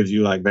also gives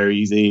you very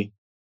easy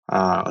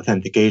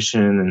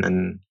authentication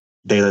and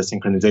data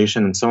synchronization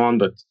and so on,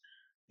 but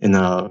in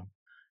a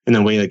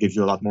way that gives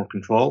you a lot more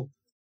control.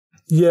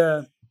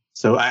 Yeah.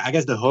 So I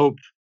guess the hope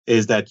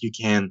is that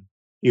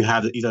you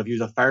have the ease of use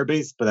of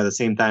Firebase, but at the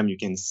same time you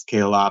can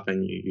scale up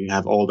and you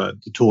have all the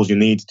tools you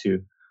need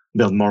to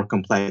build more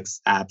complex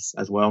apps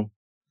as well.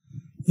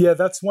 Yeah,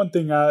 that's one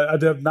thing I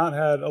have not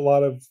had a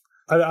lot of.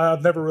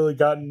 I've never really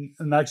gotten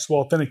an actual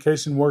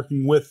authentication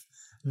working with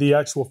the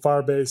actual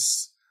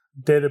Firebase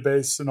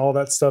database and all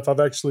that stuff. I've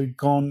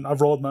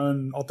rolled my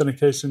own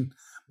authentication,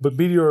 but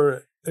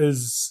Meteor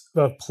is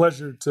a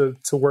pleasure to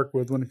work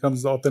with when it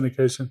comes to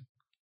authentication.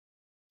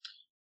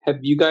 Have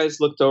you guys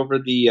looked over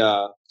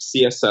the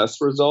CSS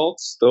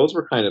results? Those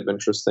were kind of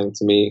interesting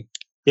to me.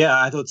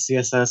 Yeah, I think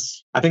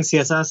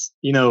CSS,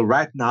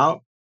 right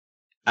now,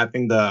 I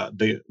think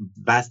the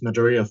vast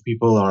majority of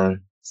people are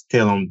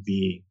still on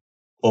the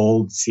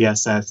old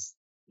CSS,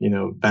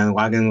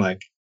 bandwagon.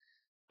 Like,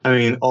 I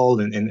mean,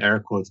 old in air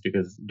quotes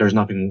because there's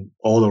nothing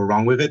old or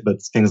wrong with it, but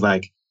things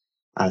like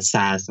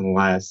Sass and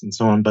YS and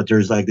so on. But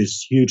there's like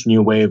this huge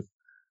new wave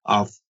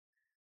of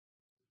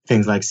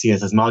things like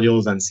CSS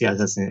modules and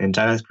CSS in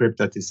JavaScript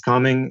that is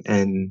coming.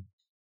 And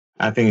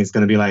I think it's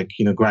going to be like,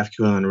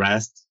 GraphQL and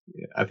REST.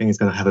 I think it's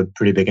going to have a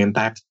pretty big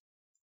impact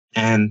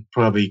and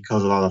probably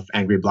cause a lot of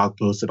angry blog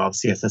posts about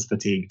CSS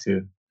fatigue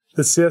too.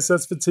 The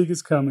CSS fatigue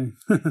is coming.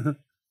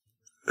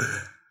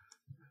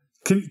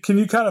 Can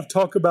you kind of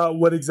talk about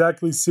what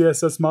exactly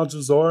CSS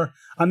modules are?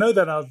 I know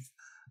that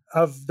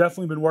I've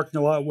definitely been working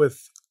a lot with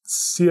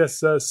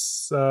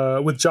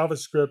CSS, with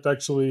JavaScript,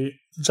 actually,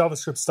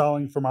 JavaScript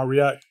styling for my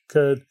React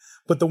code.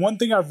 But the one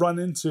thing I've run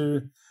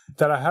into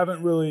that I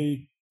haven't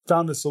really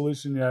found a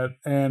solution yet,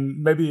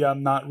 and maybe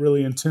I'm not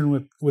really in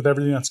tune with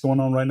everything that's going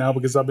on right now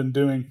because I've been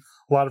doing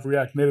a lot of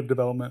React Native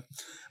development.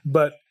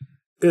 But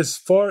as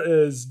far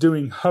as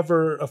doing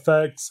hover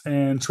effects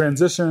and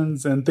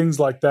transitions and things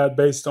like that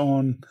based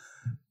on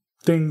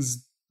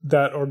things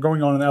that are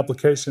going on in the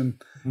application,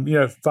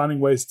 finding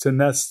ways to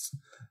nest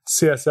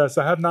CSS,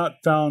 I have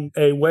not found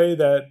a way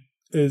that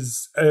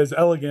is as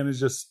elegant as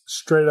just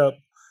straight up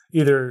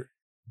either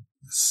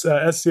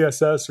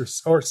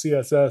SCSS or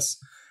CSS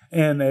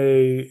in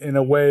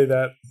a way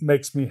that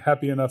makes me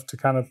happy enough to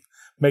kind of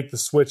make the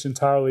switch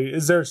entirely.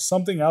 Is there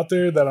something out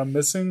there that I'm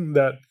missing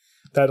that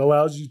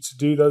allows you to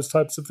do those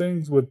types of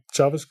things with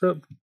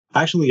JavaScript?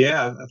 Actually,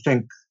 yeah, I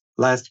think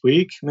last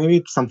week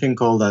maybe something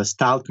called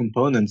styled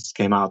components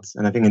came out,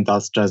 and I think it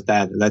does just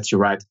that. It lets you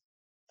write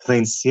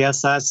plain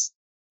CSS,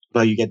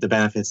 but you get the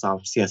benefits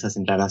of CSS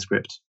in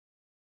JavaScript.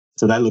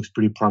 So that looks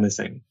pretty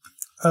promising.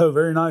 Oh,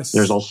 very nice.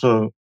 There's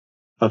also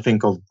a thing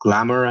called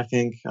Glamour, I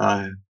think,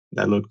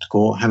 that looked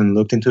cool. I haven't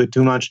looked into it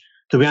too much.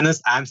 To be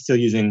honest, I'm still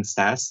using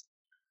Sass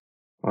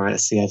or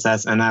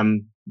CSS, and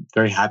I'm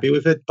very happy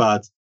with it.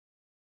 But,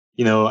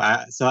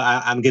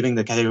 I'm giving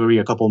the category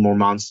a couple more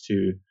months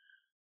to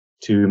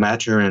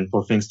mature and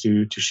for things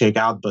to shake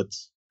out, but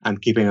I'm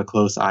keeping a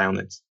close eye on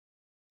it.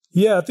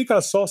 Yeah, I think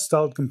I saw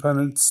styled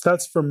components.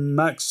 That's from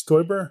Max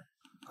Stoiber,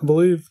 I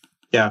believe.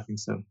 Yeah, I think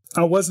so.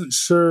 I wasn't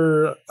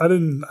sure. I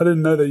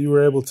didn't know that you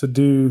were able to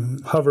do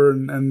hover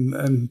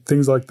and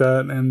things like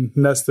that and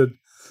nested.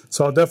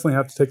 So I'll definitely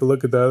have to take a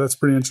look at that. That's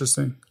pretty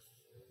interesting.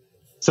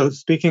 So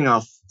speaking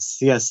of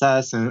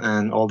CSS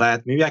and all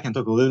that, maybe I can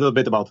talk a little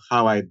bit about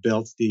how I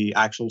built the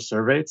actual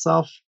survey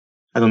itself.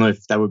 I don't know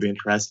if that would be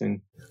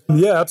interesting.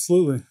 Yeah,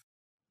 absolutely.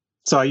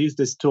 So I use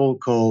this tool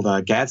called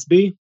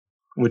Gatsby,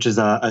 which is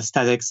a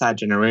static site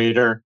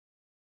generator.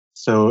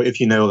 So if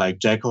you know like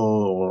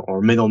Jekyll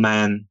or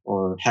Middleman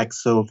or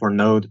Hexo for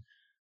Node,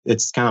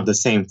 it's kind of the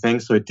same thing.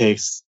 So it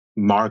takes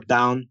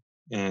Markdown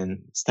and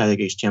static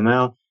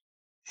HTML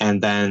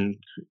and then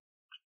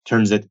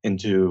turns it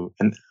into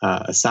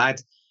a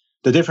site.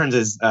 The difference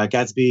is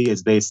Gatsby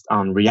is based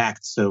on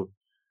React. So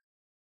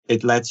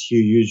it lets you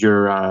use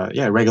your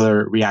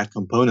regular React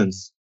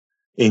components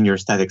in your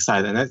static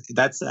site. And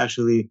that's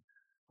actually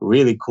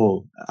really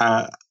cool.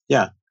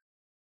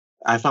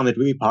 I found it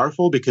really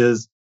powerful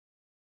because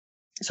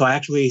I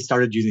actually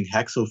started using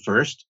Hexo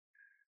first,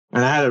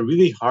 and I had a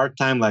really hard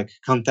time like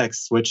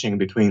context switching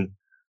between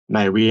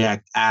my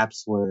React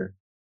apps where,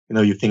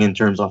 you think in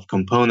terms of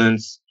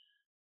components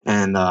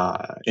and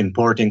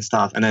importing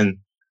stuff, and then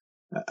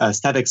a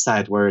static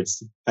site where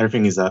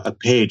everything is a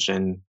page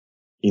and,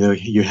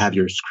 you have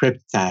your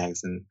script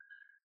tags and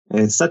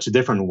it's such a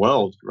different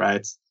world,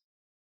 right?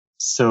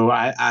 So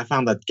I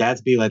found that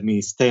Gatsby let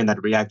me stay in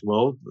that React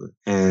world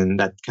and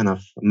that kind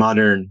of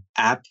modern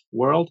app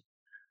world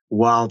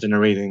while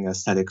generating a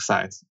static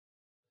site.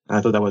 And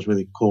I thought that was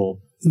really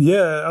cool.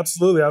 Yeah,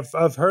 absolutely.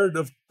 I've heard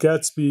of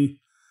Gatsby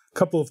a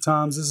couple of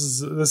times.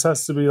 This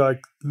has to be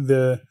like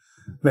the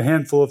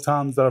handful of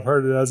times that I've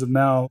heard it as of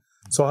now.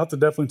 So I'll have to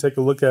definitely take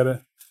a look at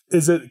it.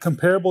 Is it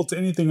comparable to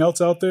anything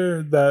else out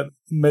there that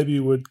maybe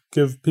would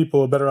give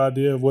people a better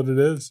idea of what it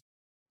is?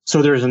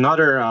 So there's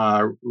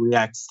another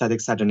React static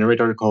site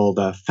generator called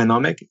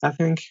Phenomic, I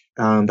think,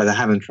 that I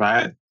haven't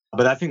tried.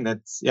 But I think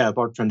that's,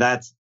 apart from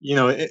that,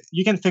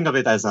 you can think of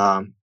it as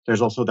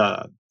there's also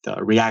the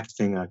React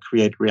thing,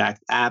 Create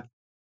React app.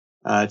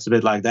 It's a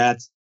bit like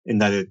that in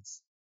that it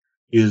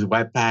uses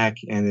Webpack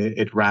and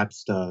it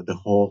wraps the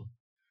whole,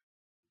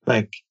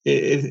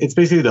 it's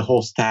basically the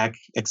whole stack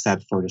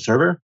except for the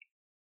server.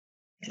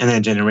 And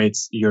then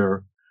generates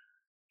your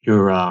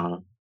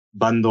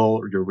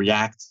bundle, your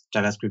React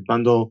JavaScript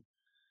bundle.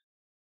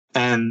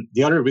 And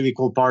the other really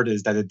cool part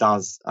is that it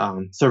does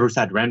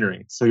server-side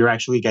rendering. So you're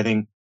actually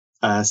getting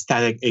a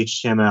static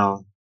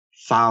HTML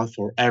file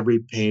for every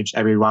page,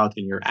 every route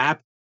in your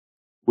app,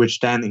 which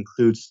then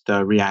includes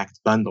the React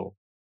bundle.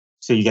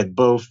 So you get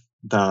both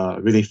the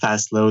really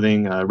fast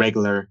loading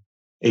regular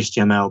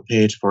HTML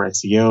page for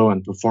SEO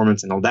and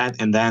performance and all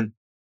that. And then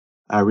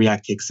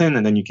React kicks in,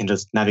 and then you can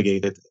just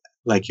navigate it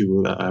like you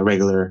would a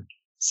regular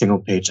single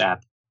page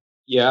app.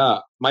 Yeah,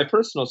 my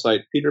personal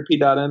site,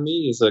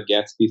 peterp.me, is a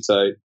Gatsby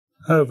site.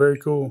 Oh, very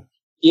cool.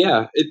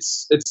 Yeah,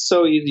 it's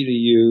so easy to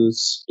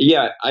use.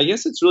 Yeah, I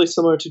guess it's really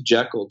similar to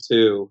Jekyll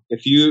too.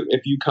 If you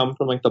come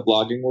from like the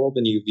blogging world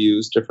and you've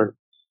used different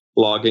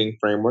blogging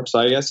frameworks,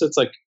 I guess it's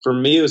like, for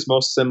me, it was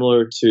most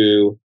similar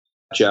to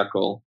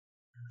Jekyll.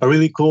 A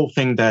really cool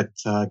thing that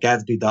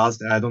Gatsby does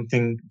that I don't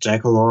think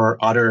Jekyll or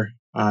other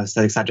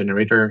static site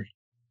generator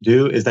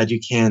do is that you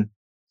can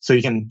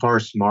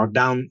parse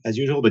Markdown as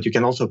usual, but you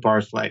can also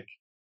parse like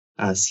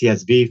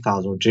CSV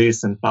files or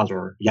JSON files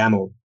or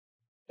YAML.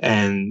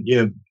 And,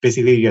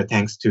 basically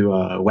thanks to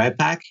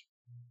Webpack.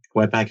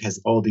 Webpack has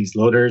all these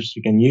loaders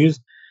you can use.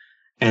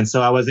 And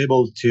so I was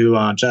able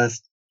to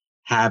just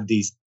have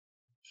these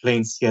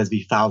plain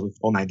CSV files with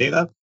all my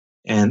data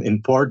and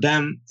import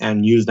them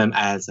and use them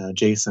as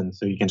JSON.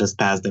 So you can just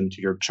pass them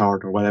to your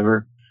chart or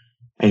whatever.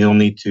 And you don't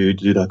need to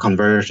do the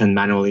conversion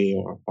manually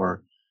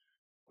or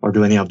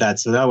do any of that.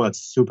 So that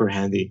was super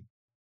handy.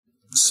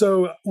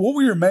 So what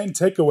were your main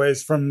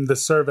takeaways from the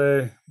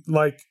survey?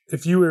 Like,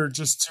 if you were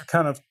just to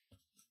kind of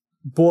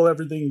boil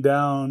everything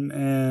down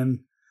and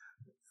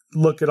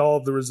look at all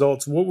of the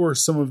results, what were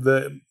some of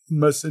the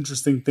most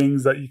interesting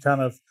things that you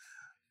kind of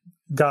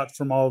got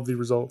from all of the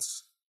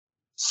results?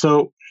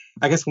 So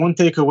I guess one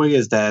takeaway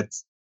is that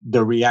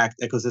the React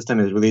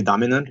ecosystem is really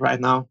dominant right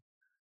now.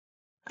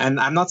 And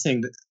I'm not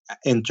saying that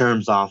in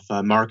terms of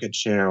market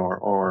share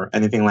or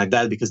anything like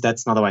that, because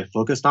that's not what I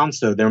focused on.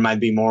 So there might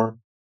be more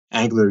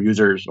Angular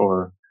users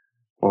or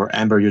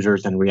Ember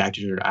users than React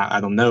users.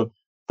 I don't know.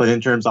 But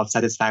in terms of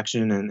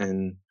satisfaction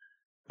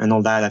and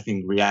all that, I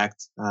think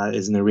React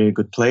is in a really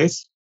good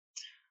place.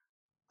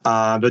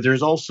 But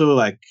there's also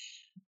like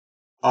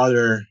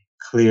other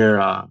clear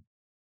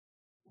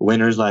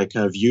winners like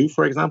Vue,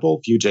 for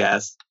example,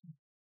 Vue.js.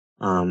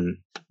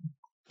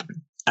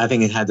 I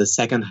think it had the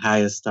second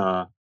highest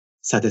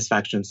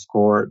satisfaction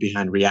score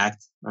behind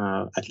React,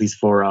 at least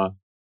for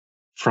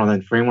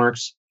front-end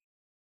frameworks.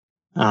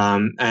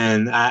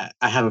 And I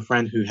have a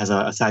friend who has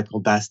a site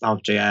called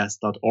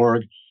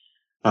bestofjs.org,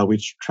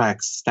 which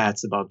tracks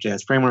stats about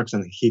JS frameworks.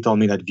 And he told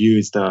me that Vue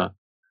is the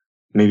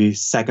maybe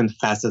second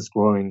fastest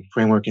growing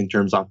framework in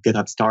terms of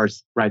GitHub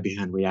stars, right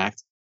behind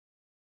React.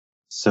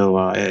 So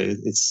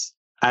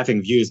I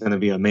think Vue is going to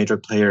be a major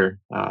player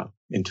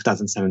in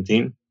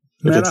 2017.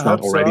 Man, I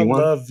hope so. I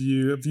love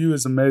Vue. Vue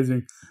is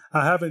amazing.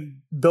 I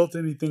haven't built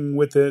anything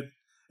with it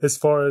as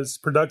far as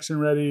production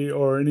ready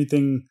or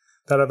anything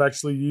that I've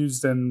actually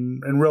used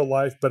in real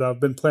life, but I've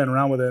been playing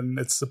around with it, and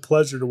it's a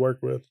pleasure to work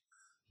with.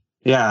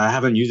 Yeah, I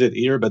haven't used it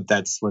either, but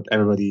that's what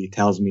everybody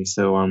tells me.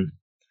 So,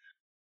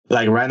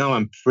 like right now,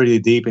 I'm pretty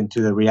deep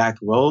into the React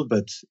world,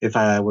 but if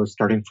I were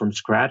starting from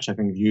scratch, I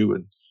think Vue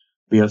would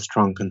be a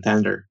strong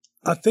contender.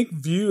 I think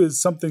Vue is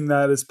something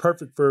that is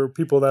perfect for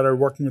people that are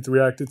working with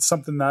React. It's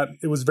something that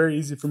it was very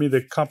easy for me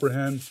to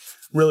comprehend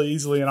really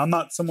easily. And I'm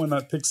not someone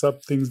that picks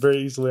up things very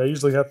easily. I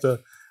usually have to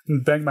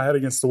bang my head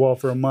against the wall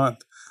for a month.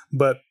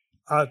 But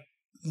I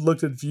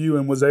looked at Vue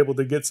and was able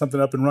to get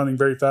something up and running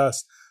very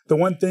fast. The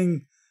one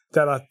thing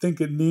that I think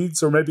it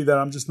needs, or maybe that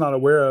I'm just not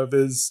aware of,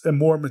 is a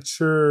more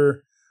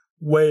mature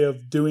way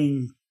of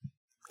doing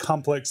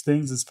complex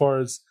things. As far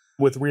as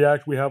with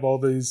React, we have all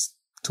these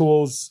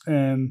tools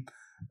and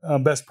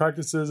best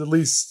practices. At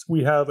least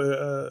we have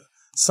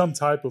some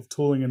type of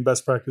tooling and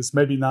best practice.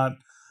 Maybe not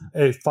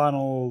a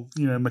final,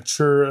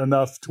 mature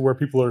enough to where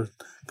people are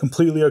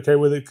completely okay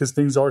with it because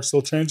things are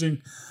still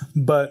changing.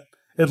 But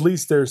at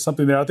least there's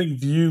something there. I think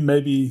Vue,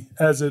 maybe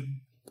as it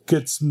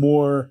gets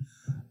more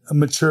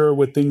mature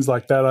with things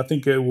like that, I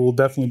think it will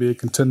definitely be a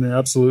contender.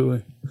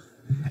 Absolutely.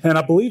 And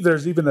I believe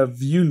there's even a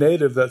Vue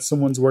native that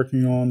someone's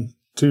working on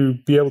to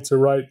be able to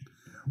write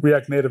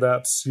React Native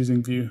apps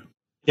using Vue.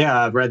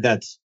 Yeah, I've read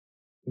that.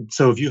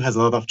 So Vue has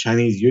a lot of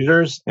Chinese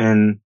users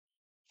and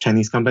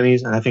Chinese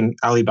companies. And I think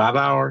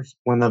Alibaba or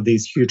one of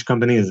these huge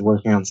companies is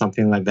working on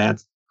something like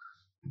that.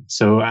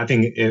 So I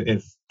think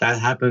if that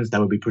happens,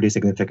 that would be pretty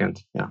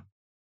significant. Yeah.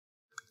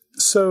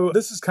 So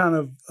this is kind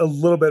of a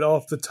little bit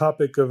off the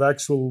topic of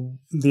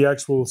the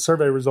actual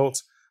survey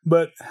results,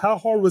 but how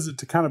hard was it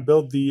to kind of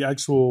build the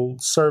actual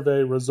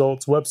survey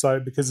results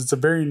website? Because it's a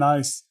very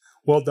nice,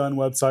 well done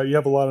website. You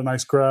have a lot of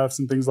nice graphs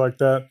and things like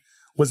that.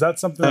 Was that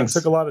something that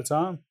took a lot of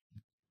time?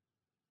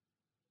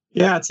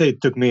 Yeah, I'd say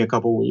it took me a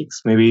couple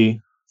weeks, maybe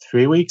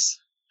 3 weeks.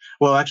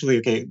 Well, actually,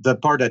 okay, the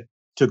part that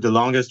took the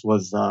longest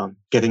was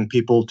getting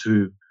people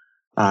to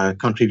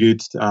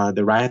contribute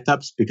the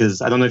write-ups,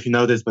 because I don't know if you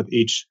know this, but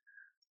each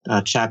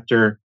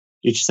chapter,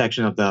 each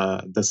section of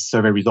the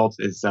survey results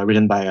is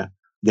written by a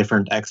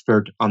different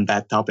expert on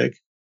that topic.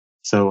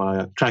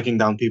 So tracking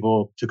down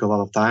people took a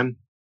lot of time.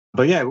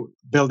 But yeah,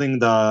 building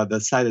the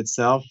site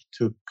itself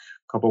took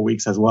a couple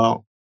weeks as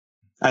well.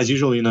 As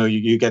usual,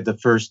 you get the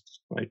first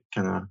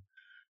kind of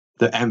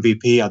the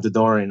MVP out the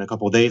door in a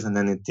couple of days, and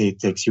then it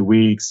takes you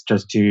weeks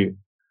just to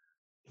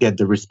get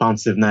the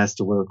responsiveness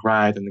to work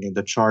right and get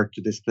the chart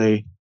to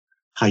display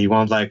how you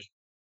want. Like,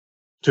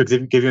 to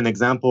give you an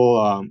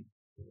example,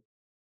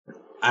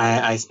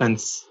 I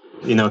spent,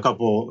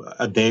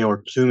 a day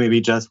or two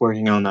maybe just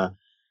working on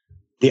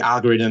the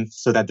algorithm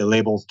so that the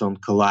labels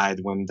don't collide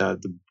when the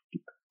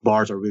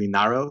bars are really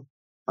narrow.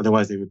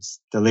 Otherwise,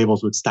 the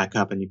labels would stack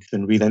up and you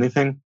couldn't read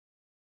anything.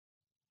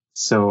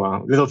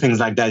 So little things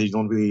like that you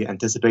don't really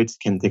anticipate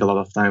can take a lot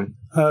of time.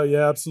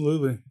 Yeah,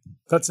 absolutely.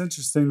 That's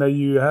interesting that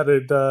you had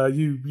it.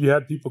 You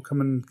had people come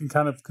and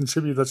kind of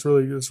contribute. That's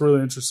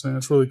really interesting.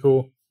 That's really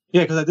cool.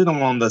 Yeah, because I didn't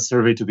want the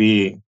survey to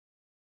be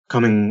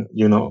coming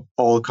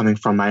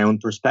from my own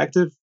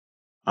perspective.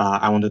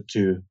 I wanted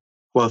to,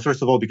 well,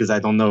 first of all, because I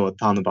don't know a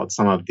ton about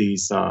some of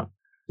these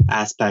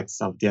aspects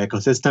of the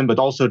ecosystem, but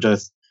also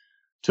just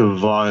to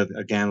avoid,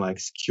 again, like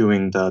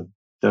skewing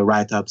the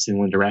write-ups in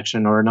one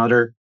direction or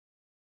another.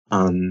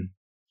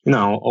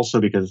 Also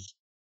because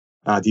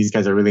these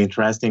guys are really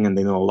interesting and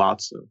they know a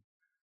lot. So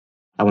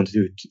I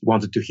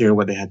wanted to hear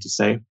what they had to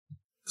say.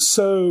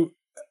 So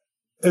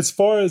as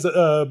far as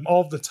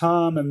all the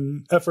time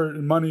and effort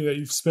and money that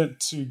you've spent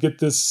to get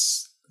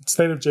this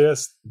State of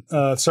JS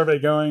survey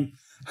going,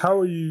 how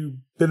are you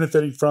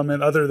benefiting from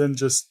it other than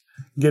just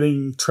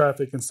getting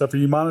traffic and stuff? Are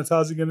you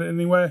monetizing it in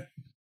any way?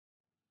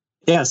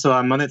 Yeah, so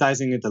I'm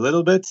monetizing it a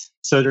little bit.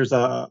 So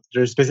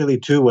there's basically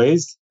two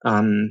ways.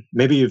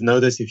 Maybe you've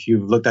noticed if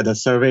you've looked at the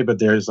survey, but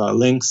there's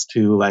links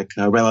to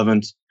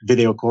relevant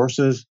video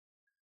courses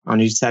on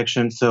each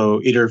section.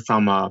 So either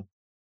from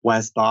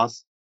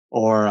Westboss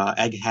or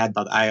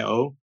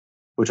egghead.io,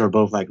 which are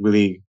both like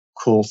really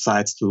cool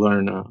sites to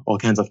learn all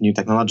kinds of new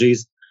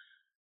technologies.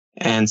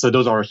 And so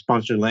those are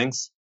sponsored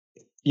links.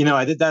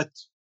 I did that,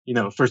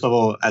 first of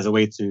all, as a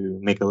way to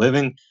make a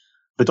living,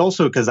 but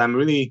also because I'm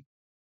really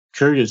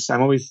curious.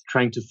 I'm always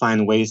trying to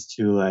find ways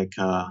to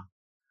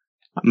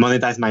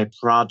monetize my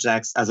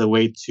projects as a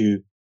way to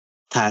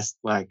test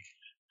the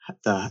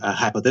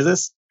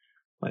hypothesis.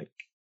 Like,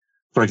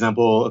 for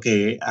example,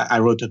 okay, I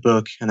wrote a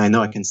book and I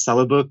know I can sell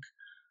a book,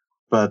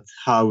 but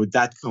how would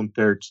that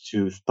compare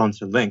to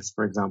sponsored links,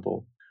 for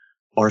example,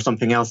 or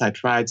something else I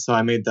tried? So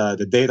I made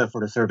the data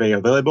for the survey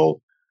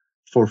available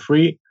for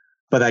free,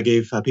 but I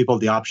gave people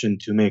the option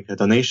to make a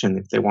donation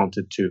if they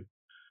wanted to.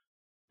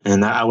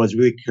 And I was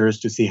really curious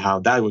to see how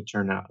that would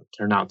turn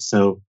out.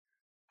 So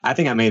I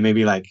think I made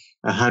maybe like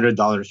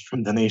 $100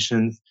 from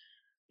donations,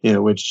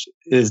 which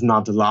is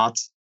not a lot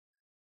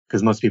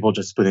because most people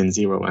just put in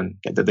zero and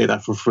get the data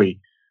for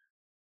free.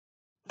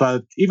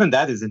 But even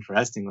that is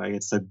interesting. Like,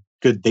 it's a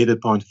good data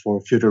point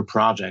for future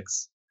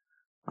projects.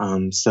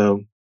 The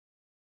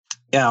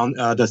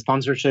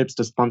sponsorships,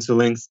 the sponsor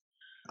links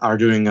are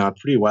doing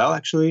pretty well,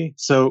 actually.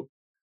 So,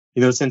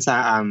 since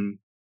I'm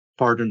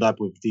partnered up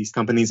with these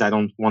companies, I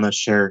don't want to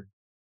share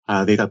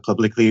data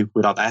publicly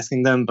without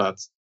asking them, but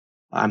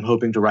I'm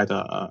hoping to write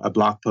a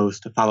blog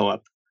post to follow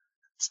up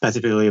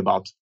specifically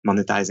about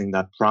monetizing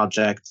that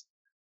project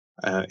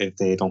if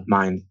they don't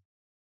mind.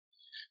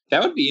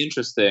 That would be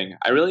interesting.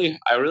 I really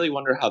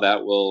wonder how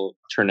that will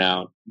turn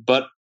out.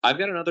 But I've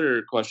got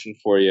another question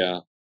for you.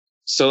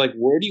 So,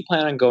 where do you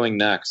plan on going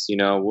next?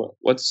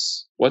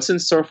 What's in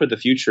store for the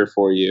future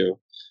for you?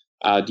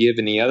 Do you have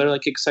any other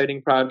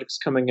exciting projects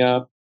coming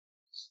up?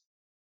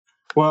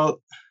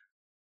 Well,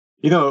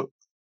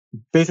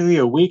 basically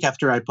a week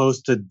after I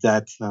posted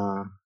that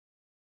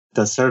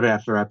the survey,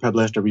 after I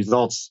published the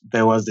results,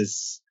 there was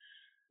this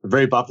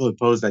very popular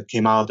post that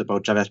came out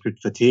about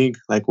JavaScript fatigue,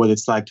 like what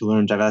it's like to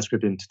learn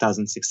JavaScript in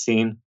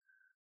 2016.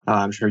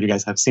 I'm sure you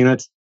guys have seen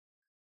it.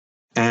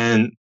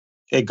 And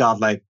it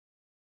got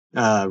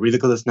a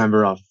ridiculous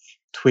number of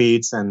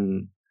tweets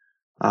and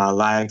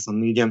likes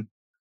on Medium.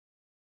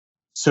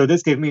 So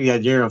this gave me the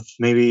idea of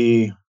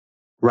maybe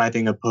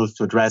writing a post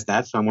to address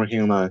that. So I'm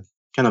working on a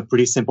kind of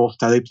pretty simple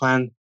study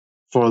plan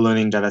for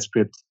learning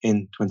JavaScript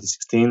in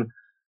 2016.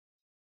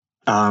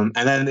 And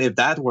then if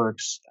that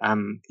works,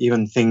 I'm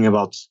even thinking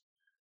about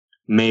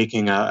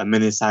making a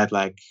mini site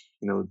like,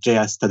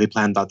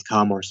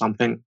 jsstudyplan.com or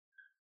something,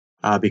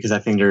 because I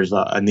think there's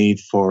a need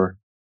for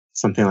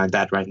something like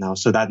that right now.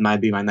 So that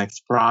might be my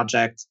next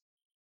project,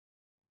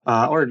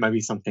 or it might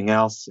be something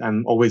else.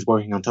 I'm always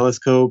working on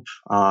Telescope.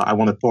 I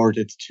want to port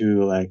it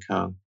to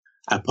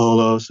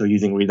Apollo, so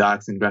using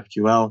Redux and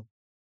GraphQL.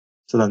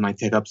 So that might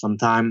take up some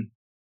time.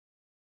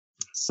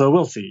 So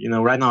we'll see.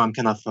 Right now I'm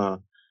kind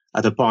of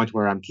at a point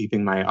where I'm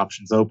keeping my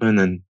options open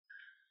and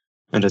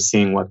just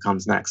seeing what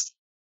comes next.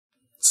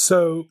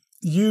 So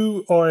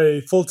you are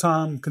a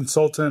full-time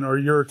consultant, or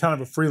you're kind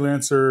of a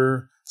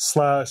freelancer /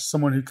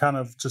 someone who kind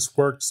of just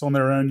works on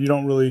their own. You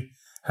don't really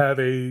have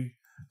a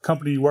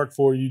company you work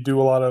for. You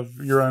do a lot of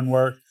your own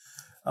work.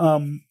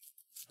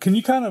 Can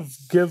you kind of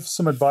give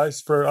some advice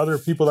for other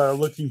people that are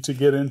looking to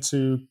get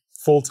into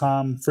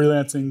full-time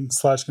freelancing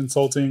 /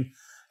 consulting?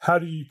 How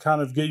do you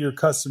kind of get your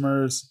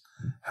customers?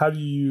 How do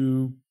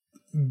you,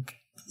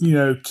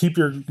 keep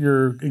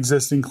your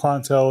existing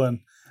clientele, and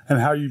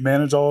how you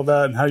manage all of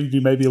that, and how you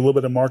do maybe a little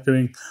bit of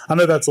marketing? I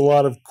know that's a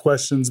lot of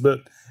questions, but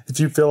if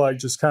you feel like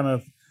just kind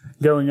of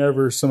going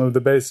over some of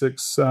the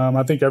basics.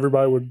 I think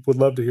everybody would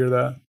love to hear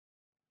that.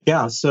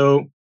 Yeah,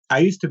 so I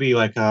used to be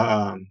like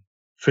a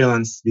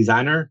freelance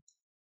designer,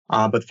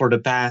 but for the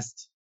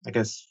past, I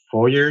guess,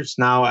 4 years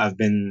now, I've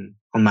been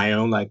on my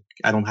own. Like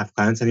I don't have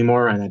clients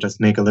anymore, and I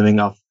just make a living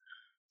off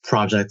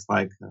projects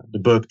like the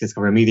book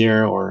Discover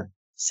Meteor or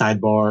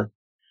Sidebar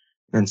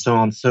and so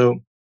on. So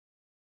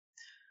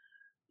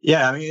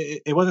yeah, I mean,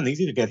 it wasn't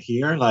easy to get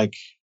here. Like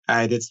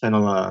I did spend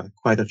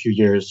quite a few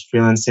years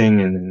freelancing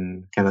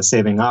and kind of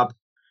saving up.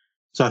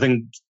 So I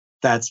think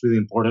that's really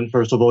important.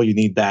 First of all, you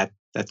need that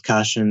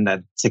cushion,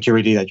 that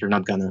security that you're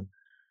not gonna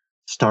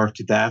starve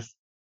to death.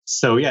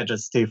 So yeah,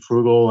 just stay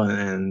frugal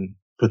and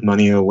put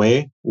money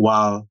away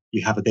while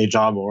you have a day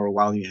job or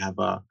while you have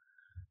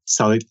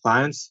solid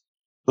clients.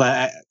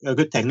 Like a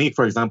good technique,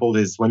 for example,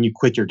 is when you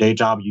quit your day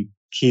job, you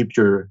keep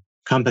your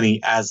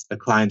company as a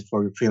client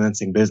for your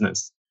freelancing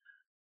business.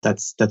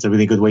 That's a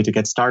really good way to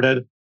get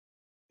started.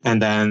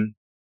 And then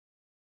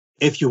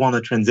if you want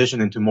to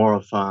transition into more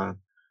of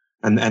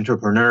an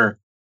entrepreneur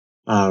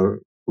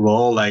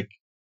role, like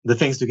the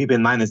things to keep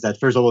in mind is that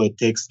first of all, it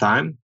takes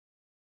time.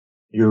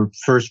 Your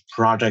first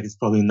project is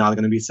probably not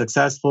going to be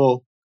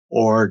successful,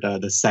 or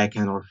the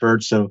second or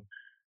third. So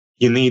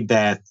you need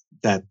that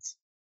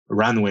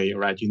runway,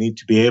 right? You need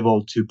to be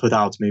able to put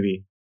out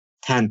maybe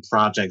 10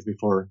 projects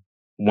before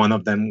one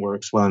of them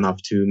works well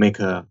enough to make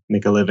a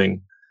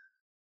living.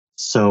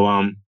 So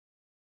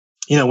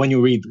when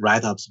you read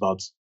write-ups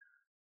about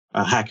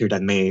a hacker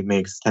that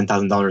makes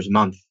 $10,000 a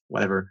month,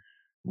 whatever,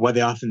 what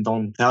they often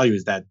don't tell you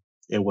is that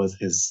it was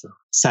his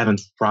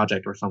seventh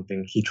project or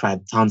something. He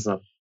tried tons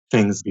of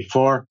things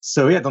before.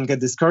 So yeah, don't get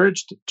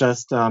discouraged.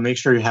 Just make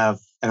sure you have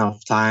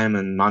enough time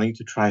and money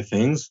to try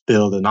things,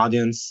 build an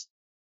audience,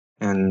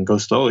 and go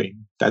slowly.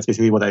 That's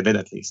basically what I did,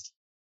 at least.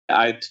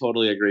 I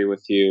totally agree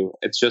with you.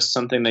 It's just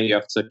something that you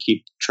have to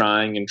keep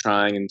trying and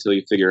trying until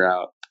you figure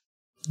out.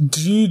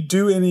 Do you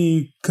do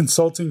any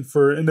consulting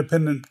for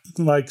independent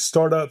like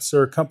startups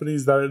or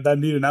companies that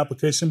need an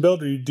application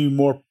built, or you do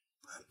more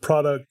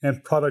product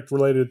and product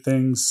related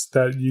things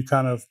that you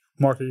kind of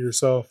market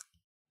yourself?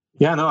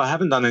 Yeah, no, I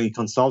haven't done any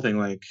consulting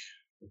like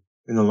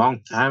in a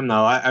long time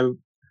now. I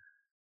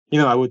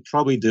would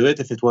probably do it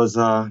if it was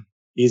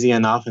easy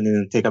enough and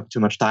didn't take up too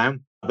much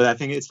time. But I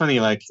think it's funny,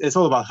 like it's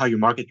all about how you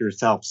market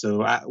yourself.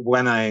 So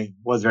when I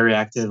was very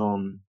active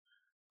on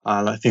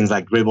things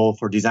like Dribbble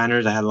for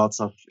designers, I had lots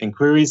of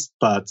inquiries.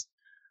 But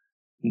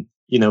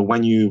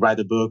when you write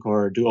a book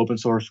or do open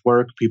source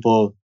work,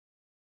 people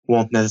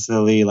won't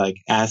necessarily like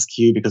ask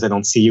you because they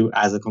don't see you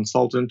as a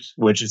consultant,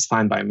 which is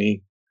fine by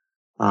me.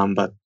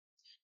 But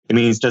it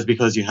means just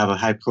because you have a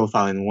high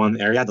profile in one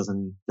area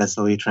doesn't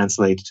necessarily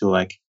translate to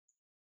like,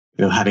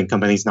 having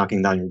companies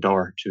knocking down your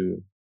door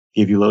to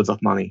give you loads of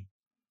money.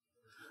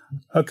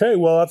 Okay,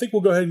 well, I think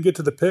we'll go ahead and get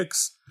to the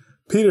picks.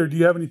 Peter, do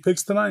you have any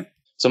picks tonight?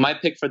 So my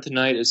pick for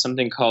tonight is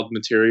something called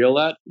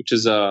Materialette, which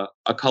is a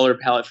color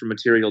palette for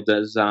material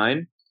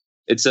design.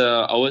 It's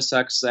a OS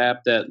X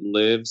app that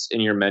lives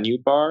in your menu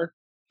bar.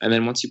 And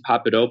then once you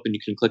pop it open,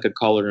 you can click a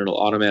color and it'll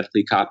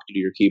automatically copy to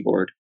your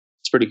keyboard.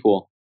 It's pretty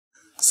cool.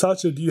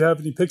 Sacha, do you have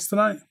any picks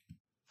tonight?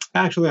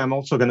 Actually, I'm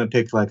also going to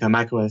pick like a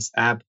macOS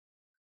app.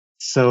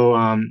 So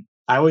I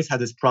always had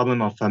this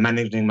problem of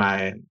managing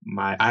my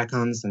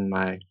icons and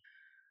my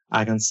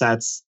icon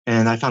sets.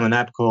 And I found an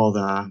app called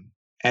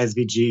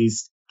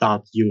svgs.us.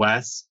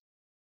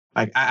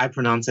 Like I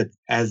pronounce it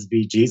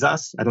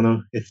SVGesus. I don't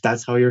know if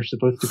that's how you're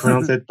supposed to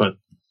pronounce it, but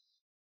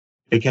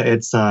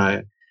it's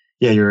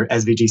your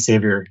SVG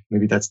savior.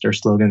 Maybe that's their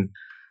slogan.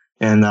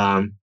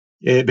 And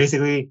it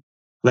basically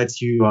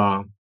lets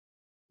you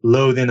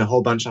load in a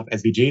whole bunch of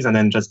SVGs and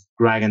then just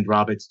drag and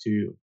drop it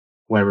to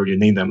wherever you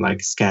need them,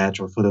 like Sketch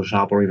or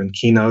Photoshop or even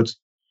Keynote.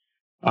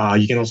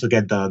 You can also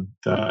get the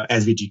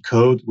SVG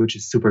code, which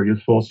is super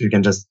useful. So you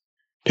can just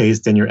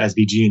paste in your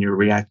SVG in your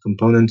React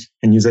component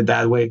and use it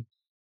that way.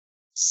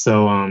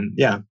 So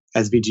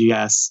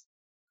svgs.us,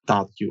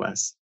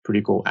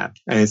 pretty cool app,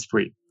 and it's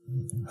free.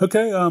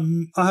 Okay,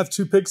 I have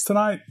two picks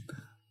tonight.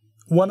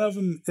 One of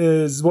them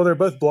is, they're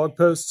both blog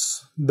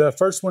posts. The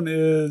first one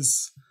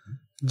is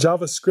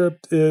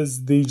JavaScript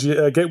is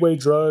the gateway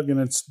drug,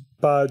 and it's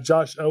by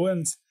Josh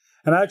Owens.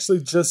 And I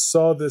actually just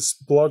saw this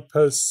blog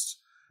post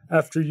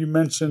after you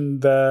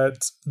mentioned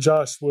that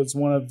Josh was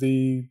one of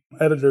the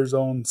editors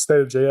on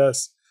State of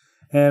JS.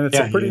 And it's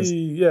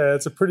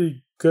it's a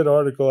pretty good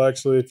article,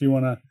 actually, if you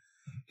want to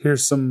hear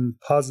some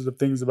positive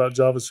things about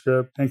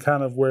JavaScript and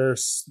kind of where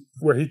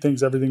he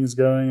thinks everything is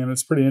going. And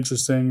it's pretty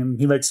interesting, and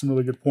he makes some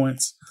really good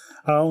points.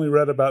 I only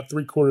read about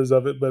 3/4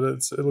 of it, but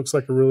it looks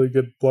like a really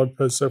good blog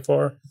post so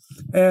far.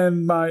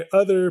 And my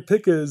other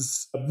pick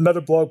is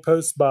another blog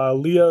post by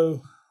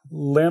Leo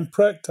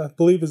Lamprecht, I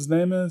believe his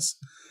name is.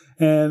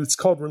 And it's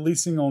called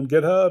Releasing on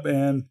GitHub.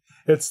 And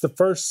it's the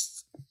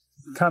first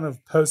kind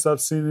of post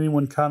I've seen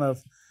anyone kind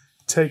of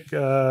take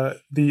the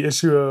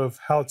issue of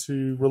how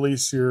to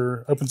release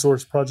your open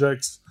source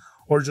projects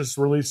or just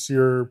release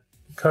your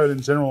code in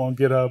general on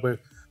GitHub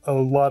with a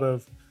lot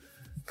of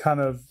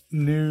kind of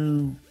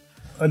new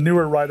a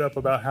newer write-up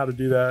about how to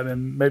do that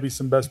and maybe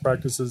some best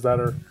practices that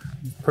are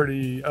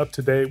pretty up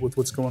to date with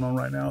what's going on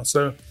right now.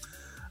 So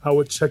I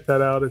would check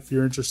that out if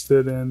you're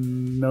interested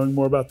in knowing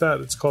more about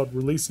that. It's called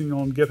Releasing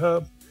on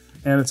GitHub,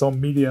 and it's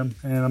on Medium,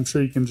 and I'm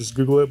sure you can just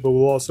Google it, but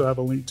we'll also have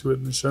a link to it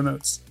in the show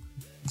notes.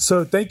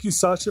 So thank you,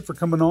 Sasha, for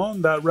coming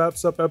on. That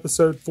wraps up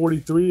episode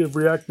 43 of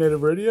React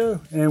Native Radio,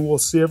 and we'll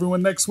see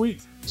everyone next week.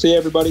 See you,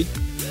 everybody.